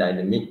and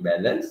dynamic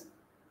balance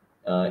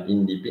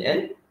in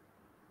DPN.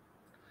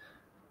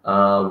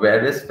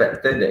 Various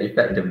factors that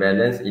affect the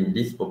balance in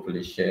this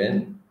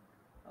population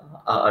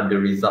are the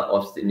result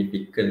of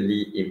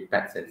significantly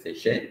impact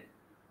sensation,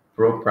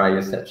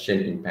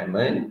 proprioception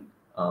impairment,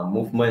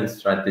 movement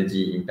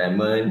strategy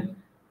impairment,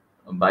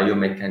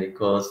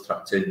 biomechanical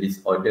structure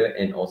disorder,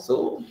 and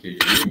also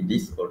usually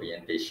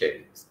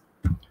disorientation.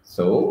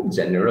 So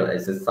general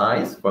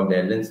exercise for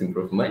balance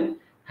improvement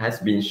has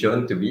been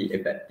shown to be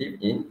effective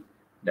in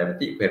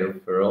diabetic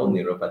peripheral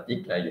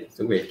neuropathy clients.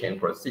 So we can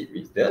proceed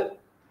with the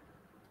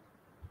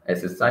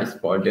exercise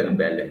for the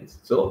balance.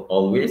 So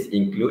always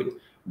include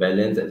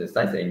balance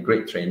exercise and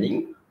gait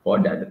training for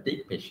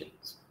diabetic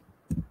patients.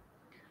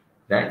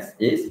 Next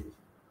is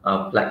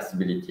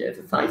flexibility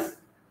exercise,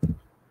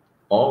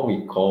 or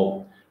we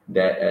call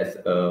that as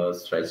a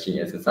stretching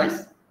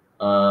exercise.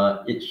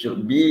 It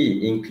should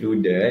be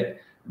included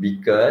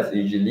because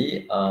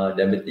usually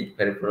diabetic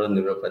peripheral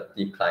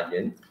neuropathy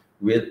clients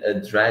will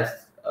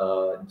address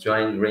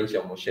joint range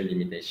of motion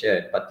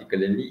limitation,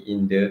 particularly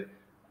in the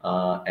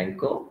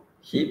ankle,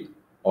 hip,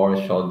 or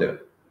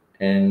shoulder.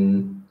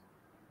 And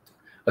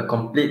a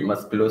complete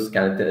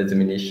musculoskeletal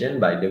examination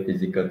by the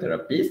physical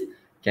therapist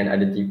can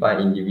identify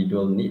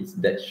individual needs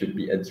that should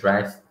be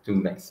addressed to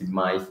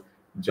maximize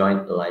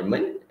joint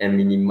alignment and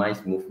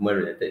minimize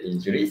movement-related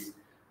injuries.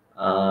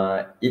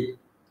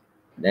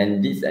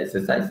 Then this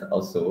exercise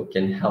also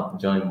can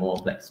help joint more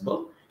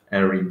flexible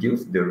and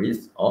reduce the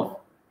risk of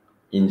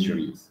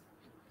injuries.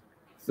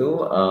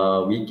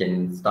 So we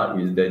can start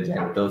with the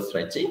gentle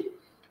stretching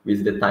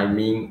with the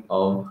timing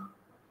of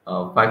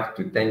 5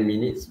 to 10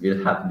 minutes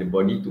will help the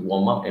body to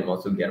warm up and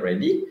also get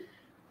ready.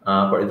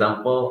 For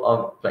example,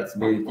 of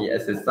flexibility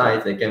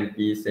exercise that can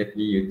be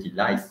safely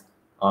utilized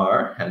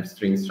are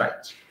hamstring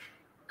stretch,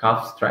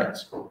 calf stretch,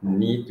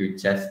 knee to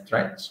chest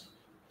stretch,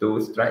 toe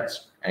stretch,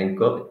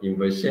 ankle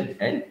inversion,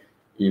 and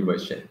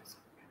eversion.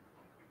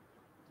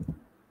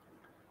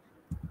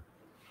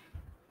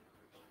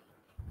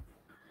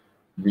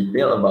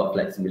 Detail about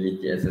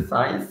flexibility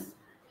exercise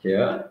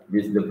here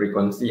with the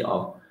frequency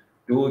of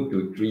 2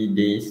 to 3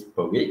 days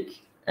per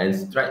week and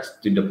stretch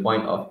to the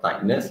point of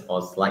tightness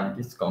or slight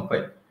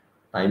discomfort.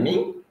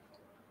 Timing,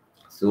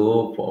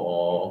 so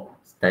for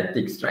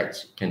static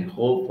stretch, can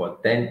hold for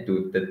 10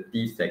 to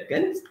 30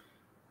 seconds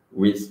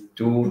with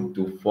 2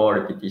 to 4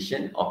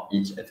 repetitions of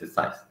each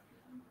exercise.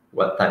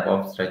 What type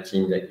of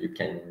stretching that you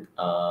can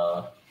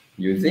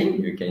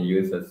using? You can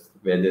use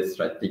whether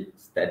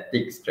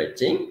static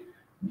stretching,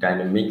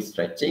 dynamic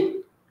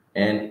stretching,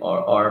 and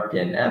or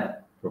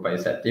PNF,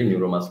 proprioceptive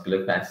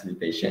neuromuscular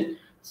facilitation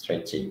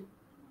stretching.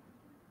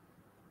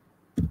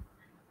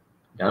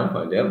 Done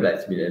for the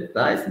flexibility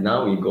exercise.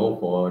 Now we go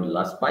for the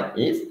last part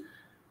is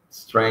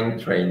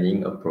strength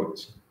training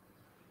approach.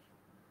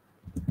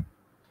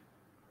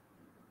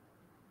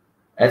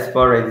 As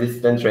for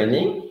resistance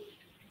training,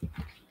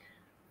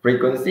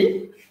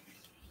 frequency,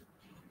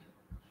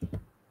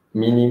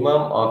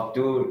 minimum of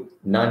 2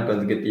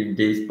 non-consecutive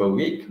days per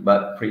week,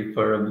 but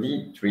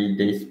preferably 3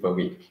 days per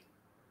week.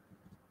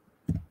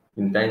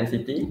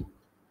 Intensity,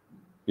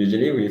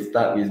 usually we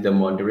start with the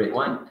moderate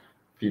one,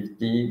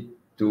 50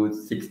 to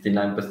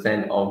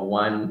 69% of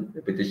one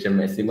repetition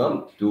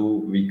maximum,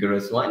 to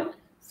vigorous one,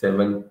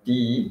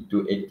 70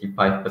 to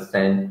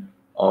 85%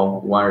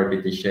 of one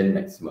repetition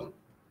maximum.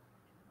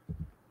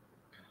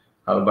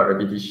 How about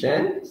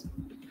repetitions?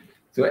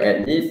 So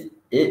at least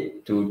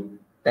 8 to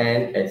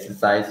 10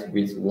 exercise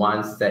with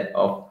one set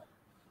of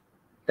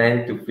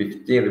 10 to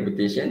 50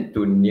 repetition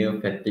to near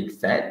fatigue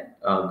set.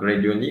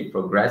 Gradually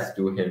progress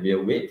to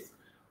heavier weights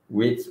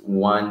with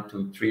 1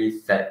 to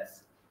 3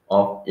 sets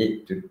of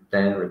 8 to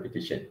 10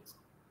 repetitions.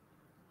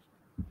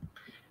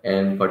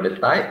 And for the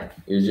type,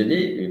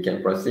 usually you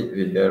can proceed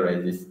with the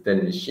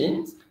resistant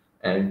machines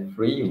and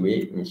free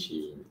weight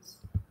machines.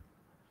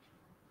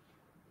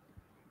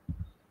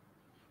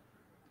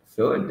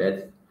 So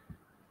that's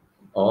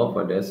all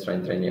for the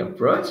strength training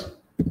approach.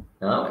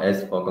 Now,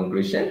 as for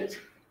conclusions,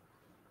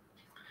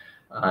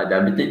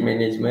 diabetic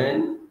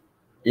management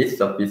is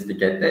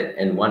sophisticated,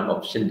 and one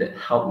option that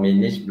help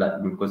manage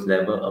blood glucose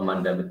level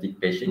among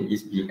diabetic patients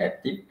is being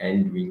active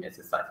and doing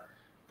exercise.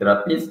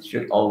 Therapists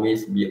should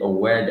always be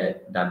aware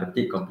that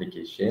diabetic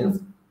complications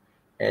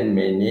and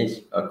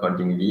manage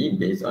accordingly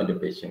based on the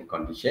patient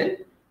condition.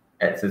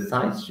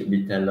 Exercise should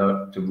be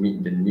tailored to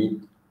meet the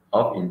need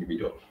of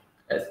individual.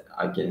 As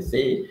I can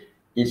say,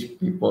 each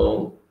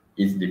people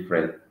is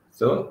different,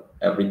 so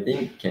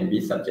everything can be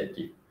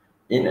subjective.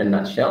 In a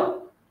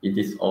nutshell, it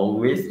is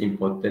always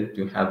important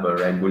to have a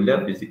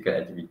regular physical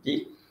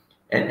activity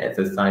and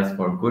exercise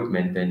for good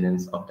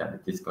maintenance of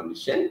diabetes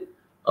condition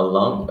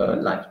along a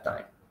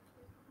lifetime.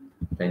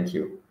 Thank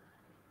you.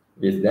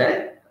 With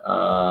that,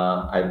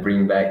 I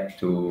bring back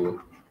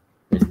to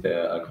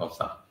Mr.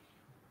 Alkosa.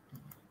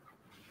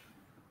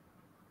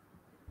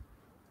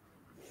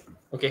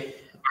 Okay.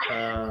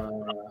 Uh,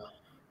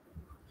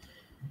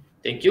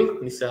 Thank you,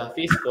 Mr.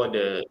 Hafiz, for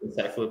the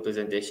insightful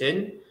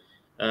presentation.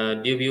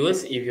 Dear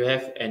viewers, if you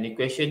have any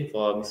question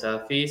for Mr.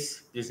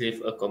 Hafiz, please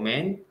leave a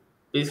comment.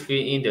 Please fill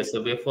in the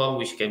survey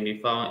form, which can be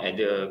found at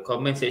the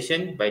comment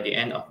section by the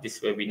end of this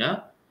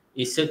webinar.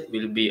 Cert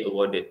will be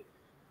awarded.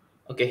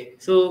 Okay,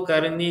 so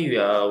currently we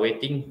are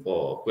waiting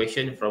for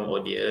question from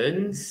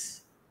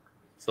audience.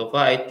 So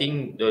far, I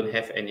think don't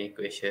have any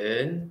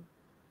question.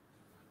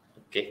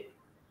 Okay.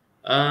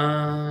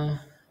 Uh,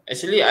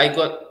 Actually, I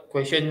got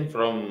question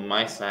from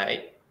my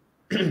side.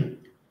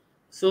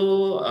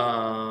 So,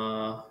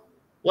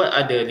 what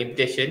are the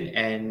limitation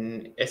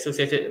and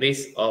associated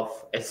risks of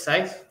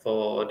exercise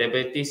for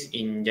diabetes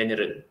in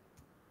general?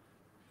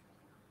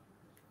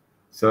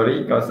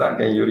 Sorry, Kosa,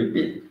 can you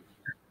repeat?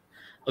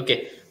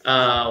 Okay,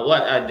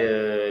 what are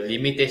the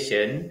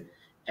limitation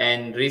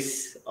and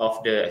risks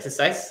of the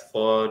exercise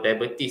for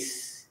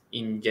diabetes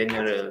in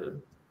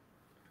general?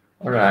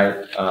 All right.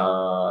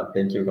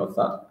 Thank you,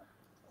 Kosa.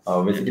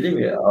 Basically,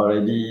 we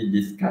already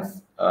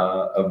discussed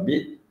a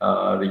bit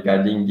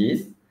regarding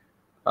this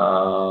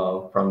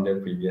from the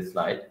previous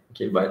slide.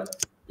 Okay, but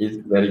it's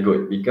very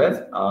good because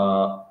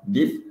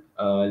these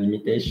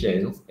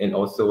limitations and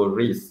also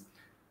risk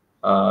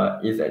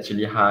is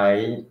actually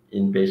high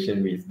in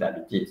patients with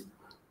diabetes.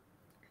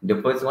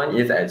 The first one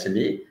is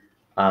actually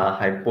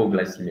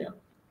hypoglycemia.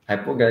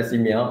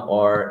 Hypoglycemia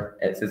or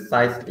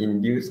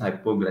exercise-induced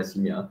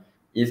hypoglycemia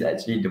is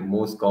actually the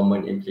most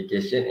common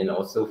implication and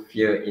also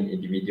fear in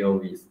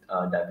individuals with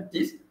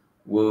diabetes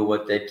who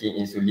were taking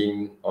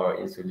insulin or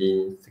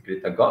insulin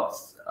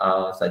secretagogues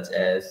such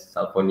as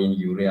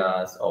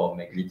sulfonylureas or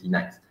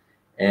meglitinides.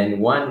 And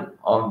one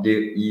of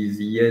the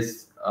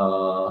easiest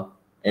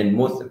and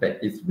most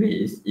effective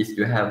ways is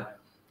to have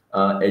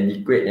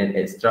adequate and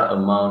extra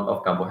amount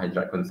of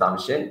carbohydrate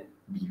consumption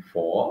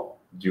before,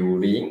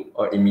 during,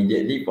 or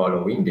immediately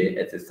following the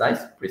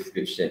exercise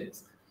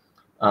prescriptions.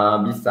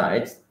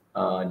 Besides,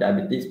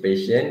 diabetes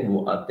patients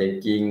who are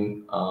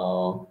taking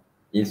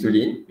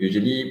insulin,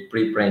 usually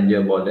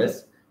preprandial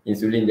bolus,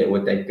 insulin that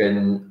were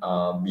taken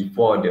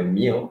before the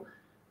meal,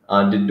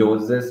 the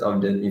doses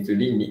of the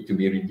insulin need to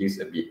be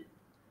reduced a bit.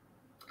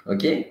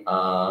 Okay,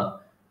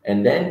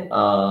 and then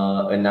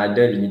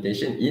another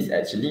limitation is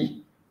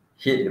actually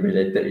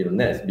heat-related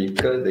illness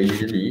because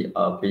usually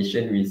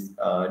patient with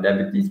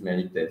diabetes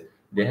mellitus,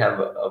 they have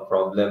a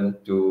problem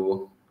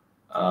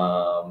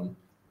um,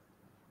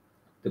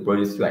 to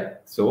produce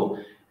sweat. So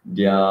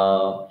their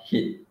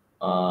heat,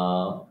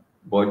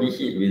 body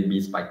heat will be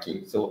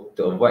spiking. So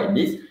to avoid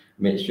this,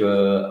 make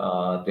sure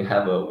to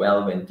have a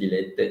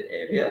well-ventilated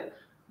area.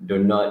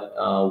 Do not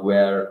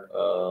wear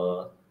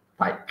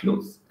tight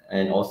clothes,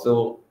 and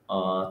also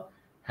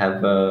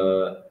have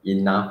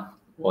enough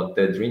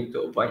water drink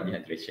to avoid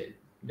dehydration.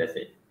 That's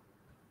it.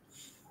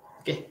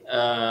 Okay,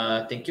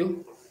 thank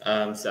you,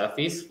 Mr.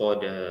 Hafiz, for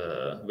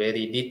the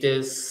very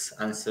detailed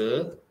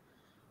answer.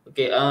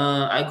 Okay,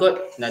 I got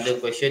another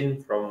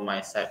question from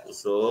my side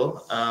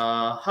also.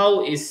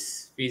 How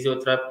is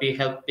physiotherapy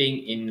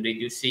helping in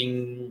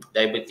reducing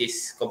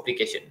diabetes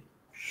complication?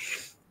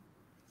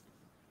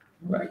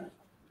 Right.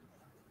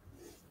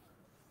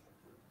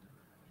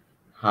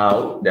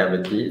 How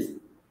diabetes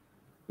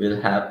will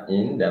have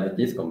in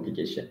diabetes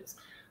complications.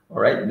 All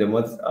right, the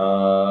most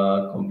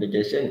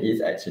complication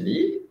is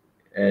actually,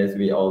 as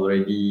we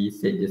already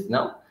said just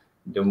now,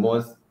 the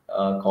most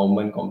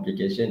common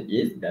complication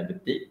is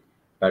diabetic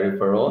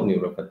peripheral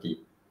neuropathy.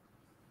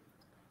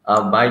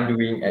 By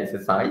doing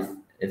exercise,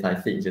 as I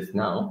said just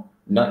now,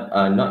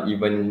 not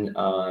even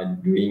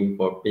doing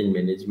for pain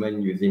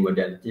management using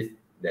modalities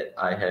that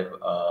I have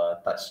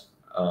touched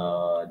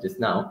just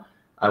now.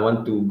 I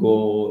want to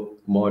go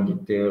more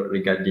detail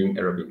regarding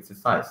aerobic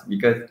exercise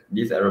because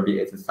this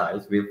aerobic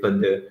exercise will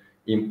further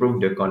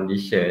improve the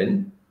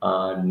condition,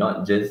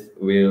 not just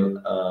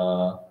will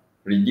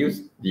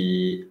reduce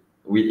the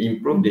will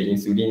improve the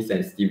insulin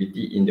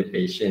sensitivity in the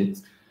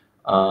patients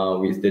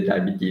with the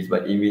diabetes,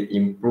 but it will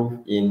improve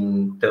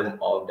in term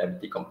of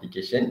diabetic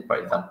complication. For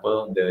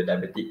example, the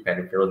diabetic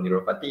peripheral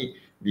neuropathy,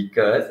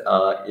 because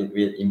it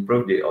will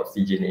improve the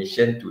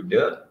oxygenation to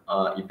the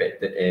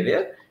affected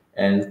area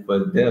and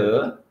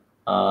further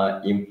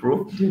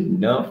improve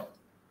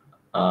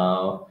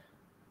uh,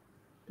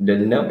 the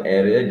nerve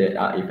area that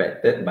are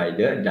affected by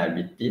the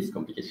diabetes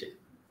complication.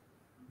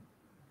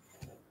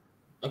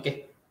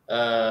 Okay.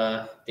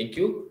 Thank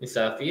you,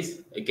 Mr.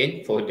 Hafiz,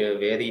 again for the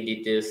very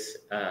detailed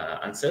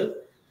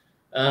answer.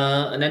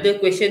 Another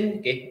question,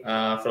 okay,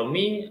 from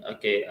me,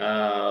 okay,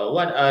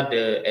 what are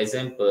the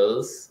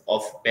examples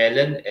of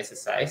balance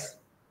exercise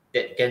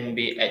that can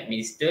be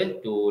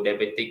administered to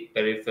diabetic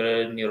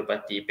peripheral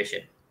neuropathy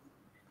patient?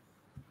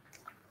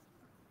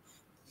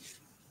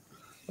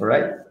 All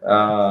right.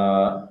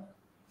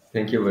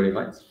 Thank you very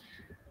much.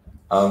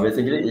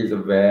 Basically, it's a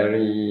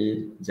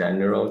very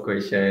general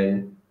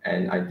question,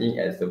 and I think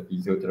as a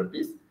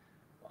physiotherapist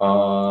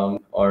or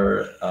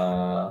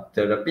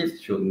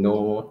therapist should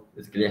know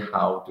basically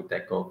how to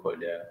tackle for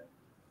the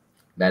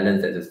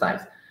balance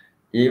exercise.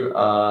 If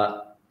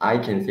I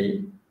can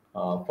say,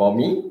 for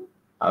me,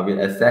 I will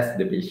assess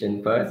the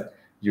patient first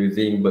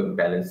using work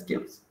balance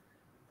skills.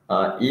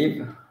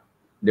 If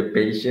the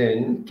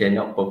patient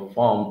cannot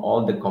perform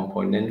all the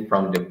components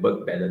from the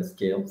work balance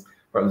skills,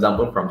 for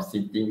example, from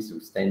sitting to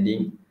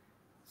standing,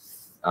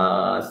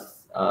 uh,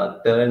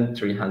 turn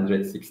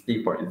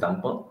 360, for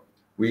example,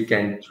 we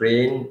can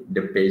train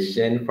the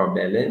patient for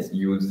balance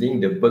using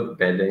the work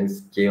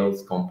balance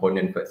skills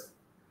component first.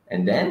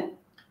 And then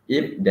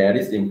if there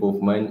is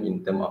improvement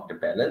in terms of the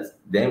balance,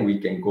 then we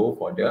can go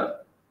for the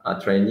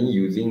training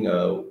using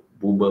a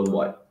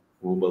Wobble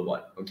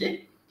board,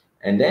 okay?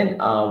 And then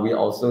we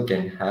also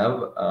can have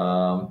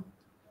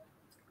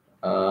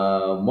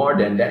more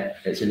than that.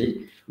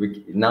 Actually,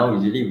 we now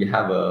usually we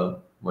have a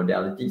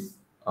modalities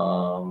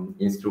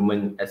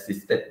instrument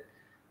assisted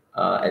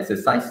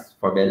exercise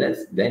for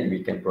balance. Then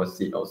we can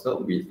proceed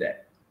also with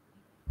that.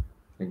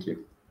 Thank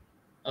you.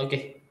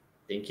 Okay,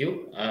 thank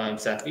you,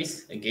 Mr.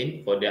 Hafiz,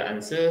 again for the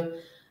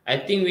answer. I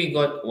think we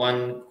got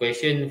one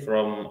question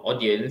from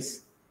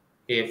audience,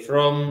 okay,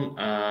 from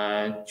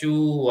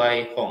Chu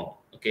Wai Hong.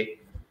 Okay,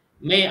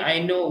 may I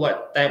know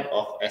what type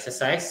of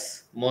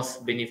exercise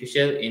most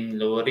beneficial in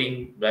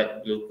lowering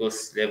blood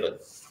glucose level?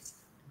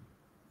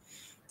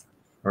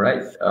 All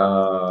right.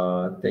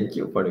 Thank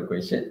you for the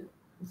question.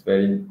 It's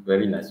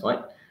very nice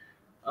one.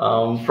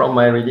 From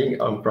my reading,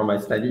 from my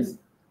studies,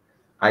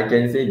 I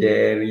can say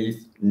there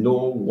is no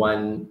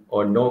one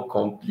or no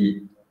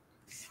complete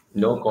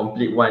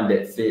one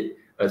that said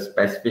a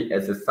specific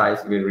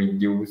exercise will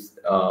reduce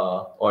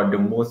or the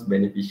most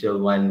beneficial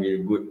one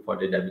will good for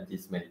the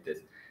diabetes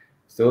mellitus.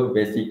 So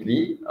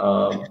basically,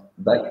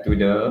 back to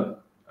the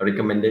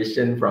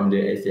recommendation from the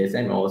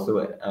ACSM,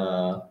 also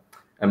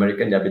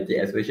American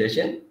Diabetes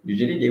Association,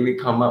 usually they will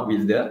come up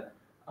with the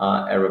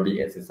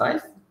aerobic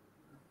exercise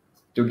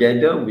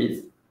together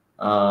with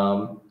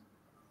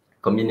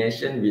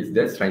combination with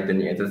the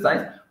strengthening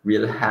exercise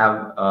will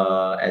have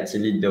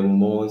actually the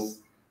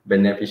most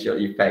beneficial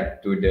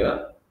effect to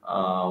the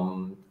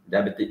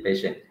diabetic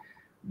patient.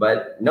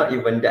 But not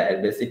even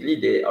that. Basically,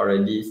 they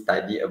already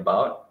study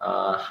about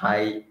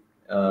high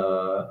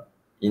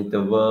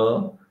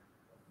interval,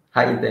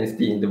 high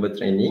intensity interval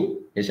training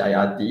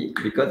 (HIRT)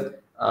 because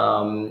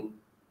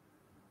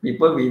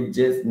people will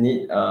just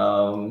need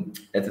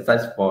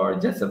exercise for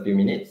just a few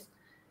minutes,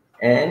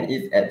 and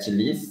it's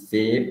actually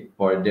safe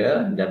for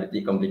the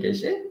diabetic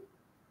complication,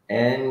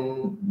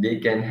 and they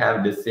can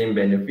have the same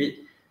benefit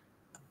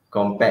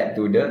compared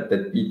to the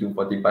 30 to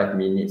 45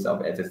 minutes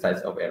of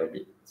exercise of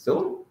aerobic.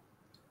 So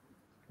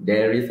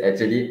there is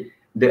actually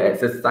the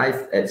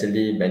exercise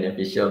actually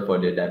beneficial for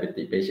the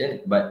diabetic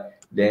patient,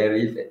 but there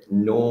is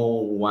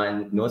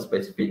no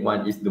specific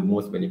one is the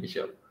most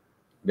beneficial.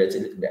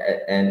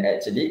 And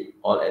actually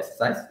all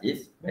exercise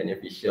is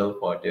beneficial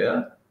for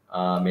the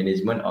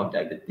management of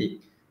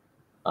diabetic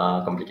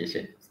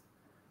complications.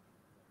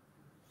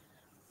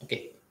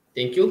 Okay,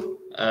 thank you,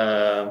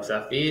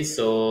 Mr. Hafiz.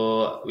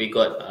 So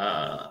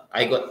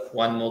I got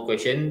one more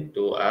question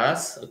to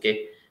ask.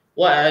 Okay,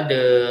 what are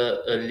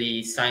the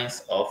early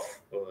signs of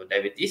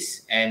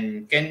diabetes,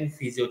 and can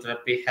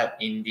physiotherapy help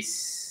in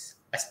this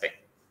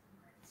aspect?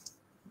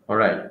 All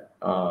right.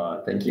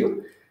 Thank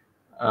you.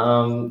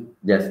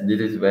 Yes, this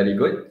is very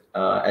good.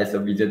 As a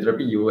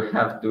physiotherapy, you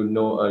have to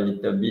know a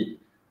little bit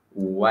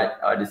what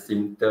are the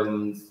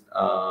symptoms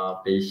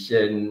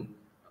patient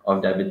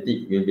of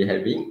diabetic will be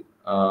having,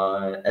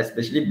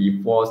 especially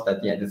before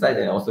starting exercise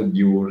and also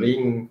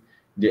during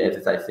the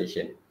exercise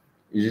session.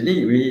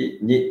 Usually, we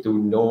need to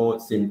know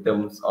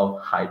symptoms of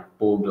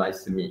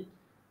hypoglycemia,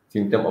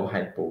 symptom of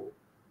hypo.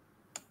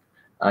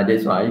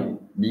 That's why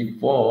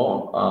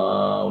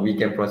before we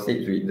can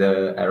proceed with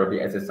the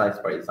aerobic exercise,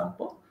 for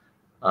example,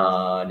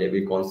 that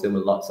we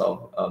consume lots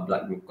of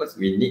blood glucose,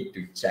 we need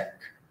to check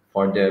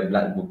for the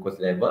blood glucose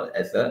level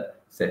as a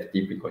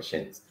safety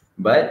precautions.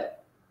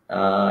 But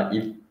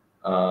if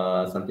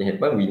something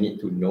happen, we need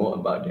to know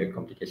about the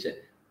complication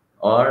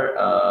or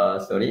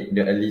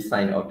the early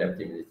sign of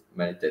diabetic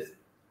mellitus.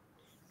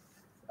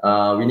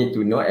 We need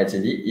to know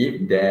actually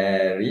if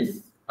there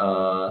is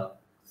a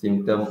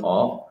symptom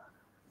of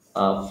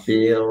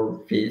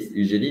pale face.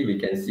 Usually we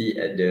can see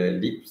at the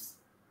lips,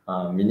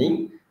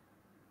 meaning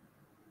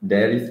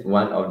there is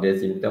one of the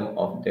symptom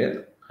of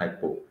the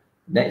hypo.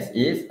 Next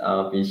is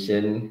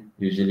patient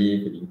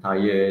usually feeling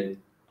tired,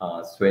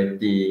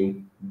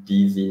 sweating,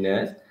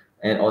 dizziness,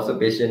 and also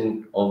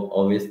patient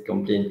always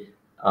complain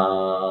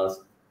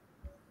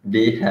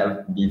they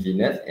have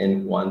dizziness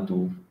and want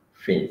to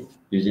faint.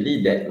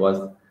 Usually that was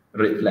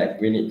red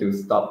flag. We need to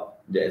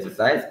stop the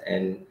exercise,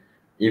 and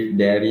if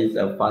there is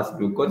a fast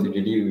glucose,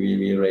 usually we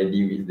will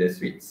ready with the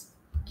sweets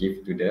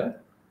give to the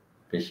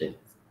patient.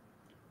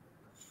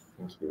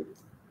 Thank you.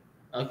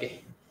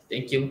 Okay,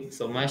 thank you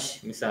so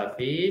much, Mr.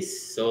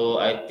 Hafiz. So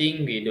I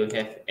think we don't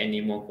have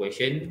any more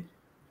question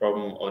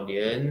from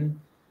audience.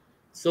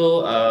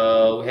 So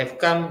we have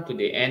come to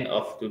the end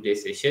of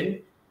today's session.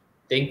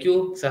 Thank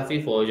you, Safi,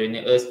 for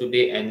joining us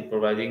today and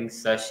providing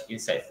such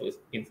insightful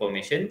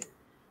information.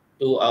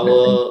 To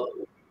our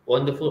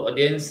wonderful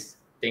audience,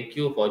 thank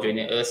you for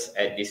joining us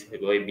at this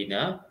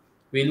webinar.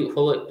 We look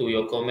forward to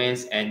your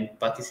comments and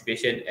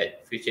participation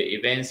at future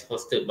events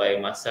hosted by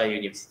MAHSA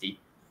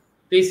University.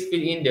 Please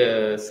fill in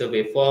the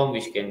survey form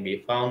which can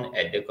be found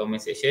at the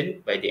comment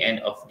section by the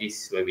end of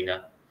this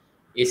webinar.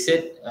 Is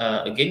said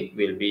again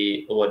will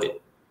be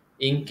awarded.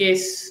 In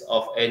case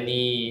of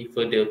any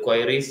further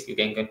queries, you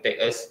can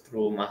contact us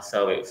through MAHSA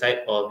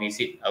website or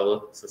visit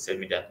our social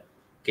media.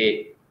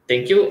 Okay,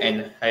 thank you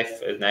and have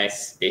a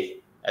nice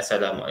day.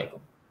 Assalamualaikum.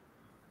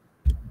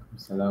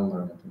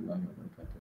 Assalamualaikum warahmatullahi wabarakatuh.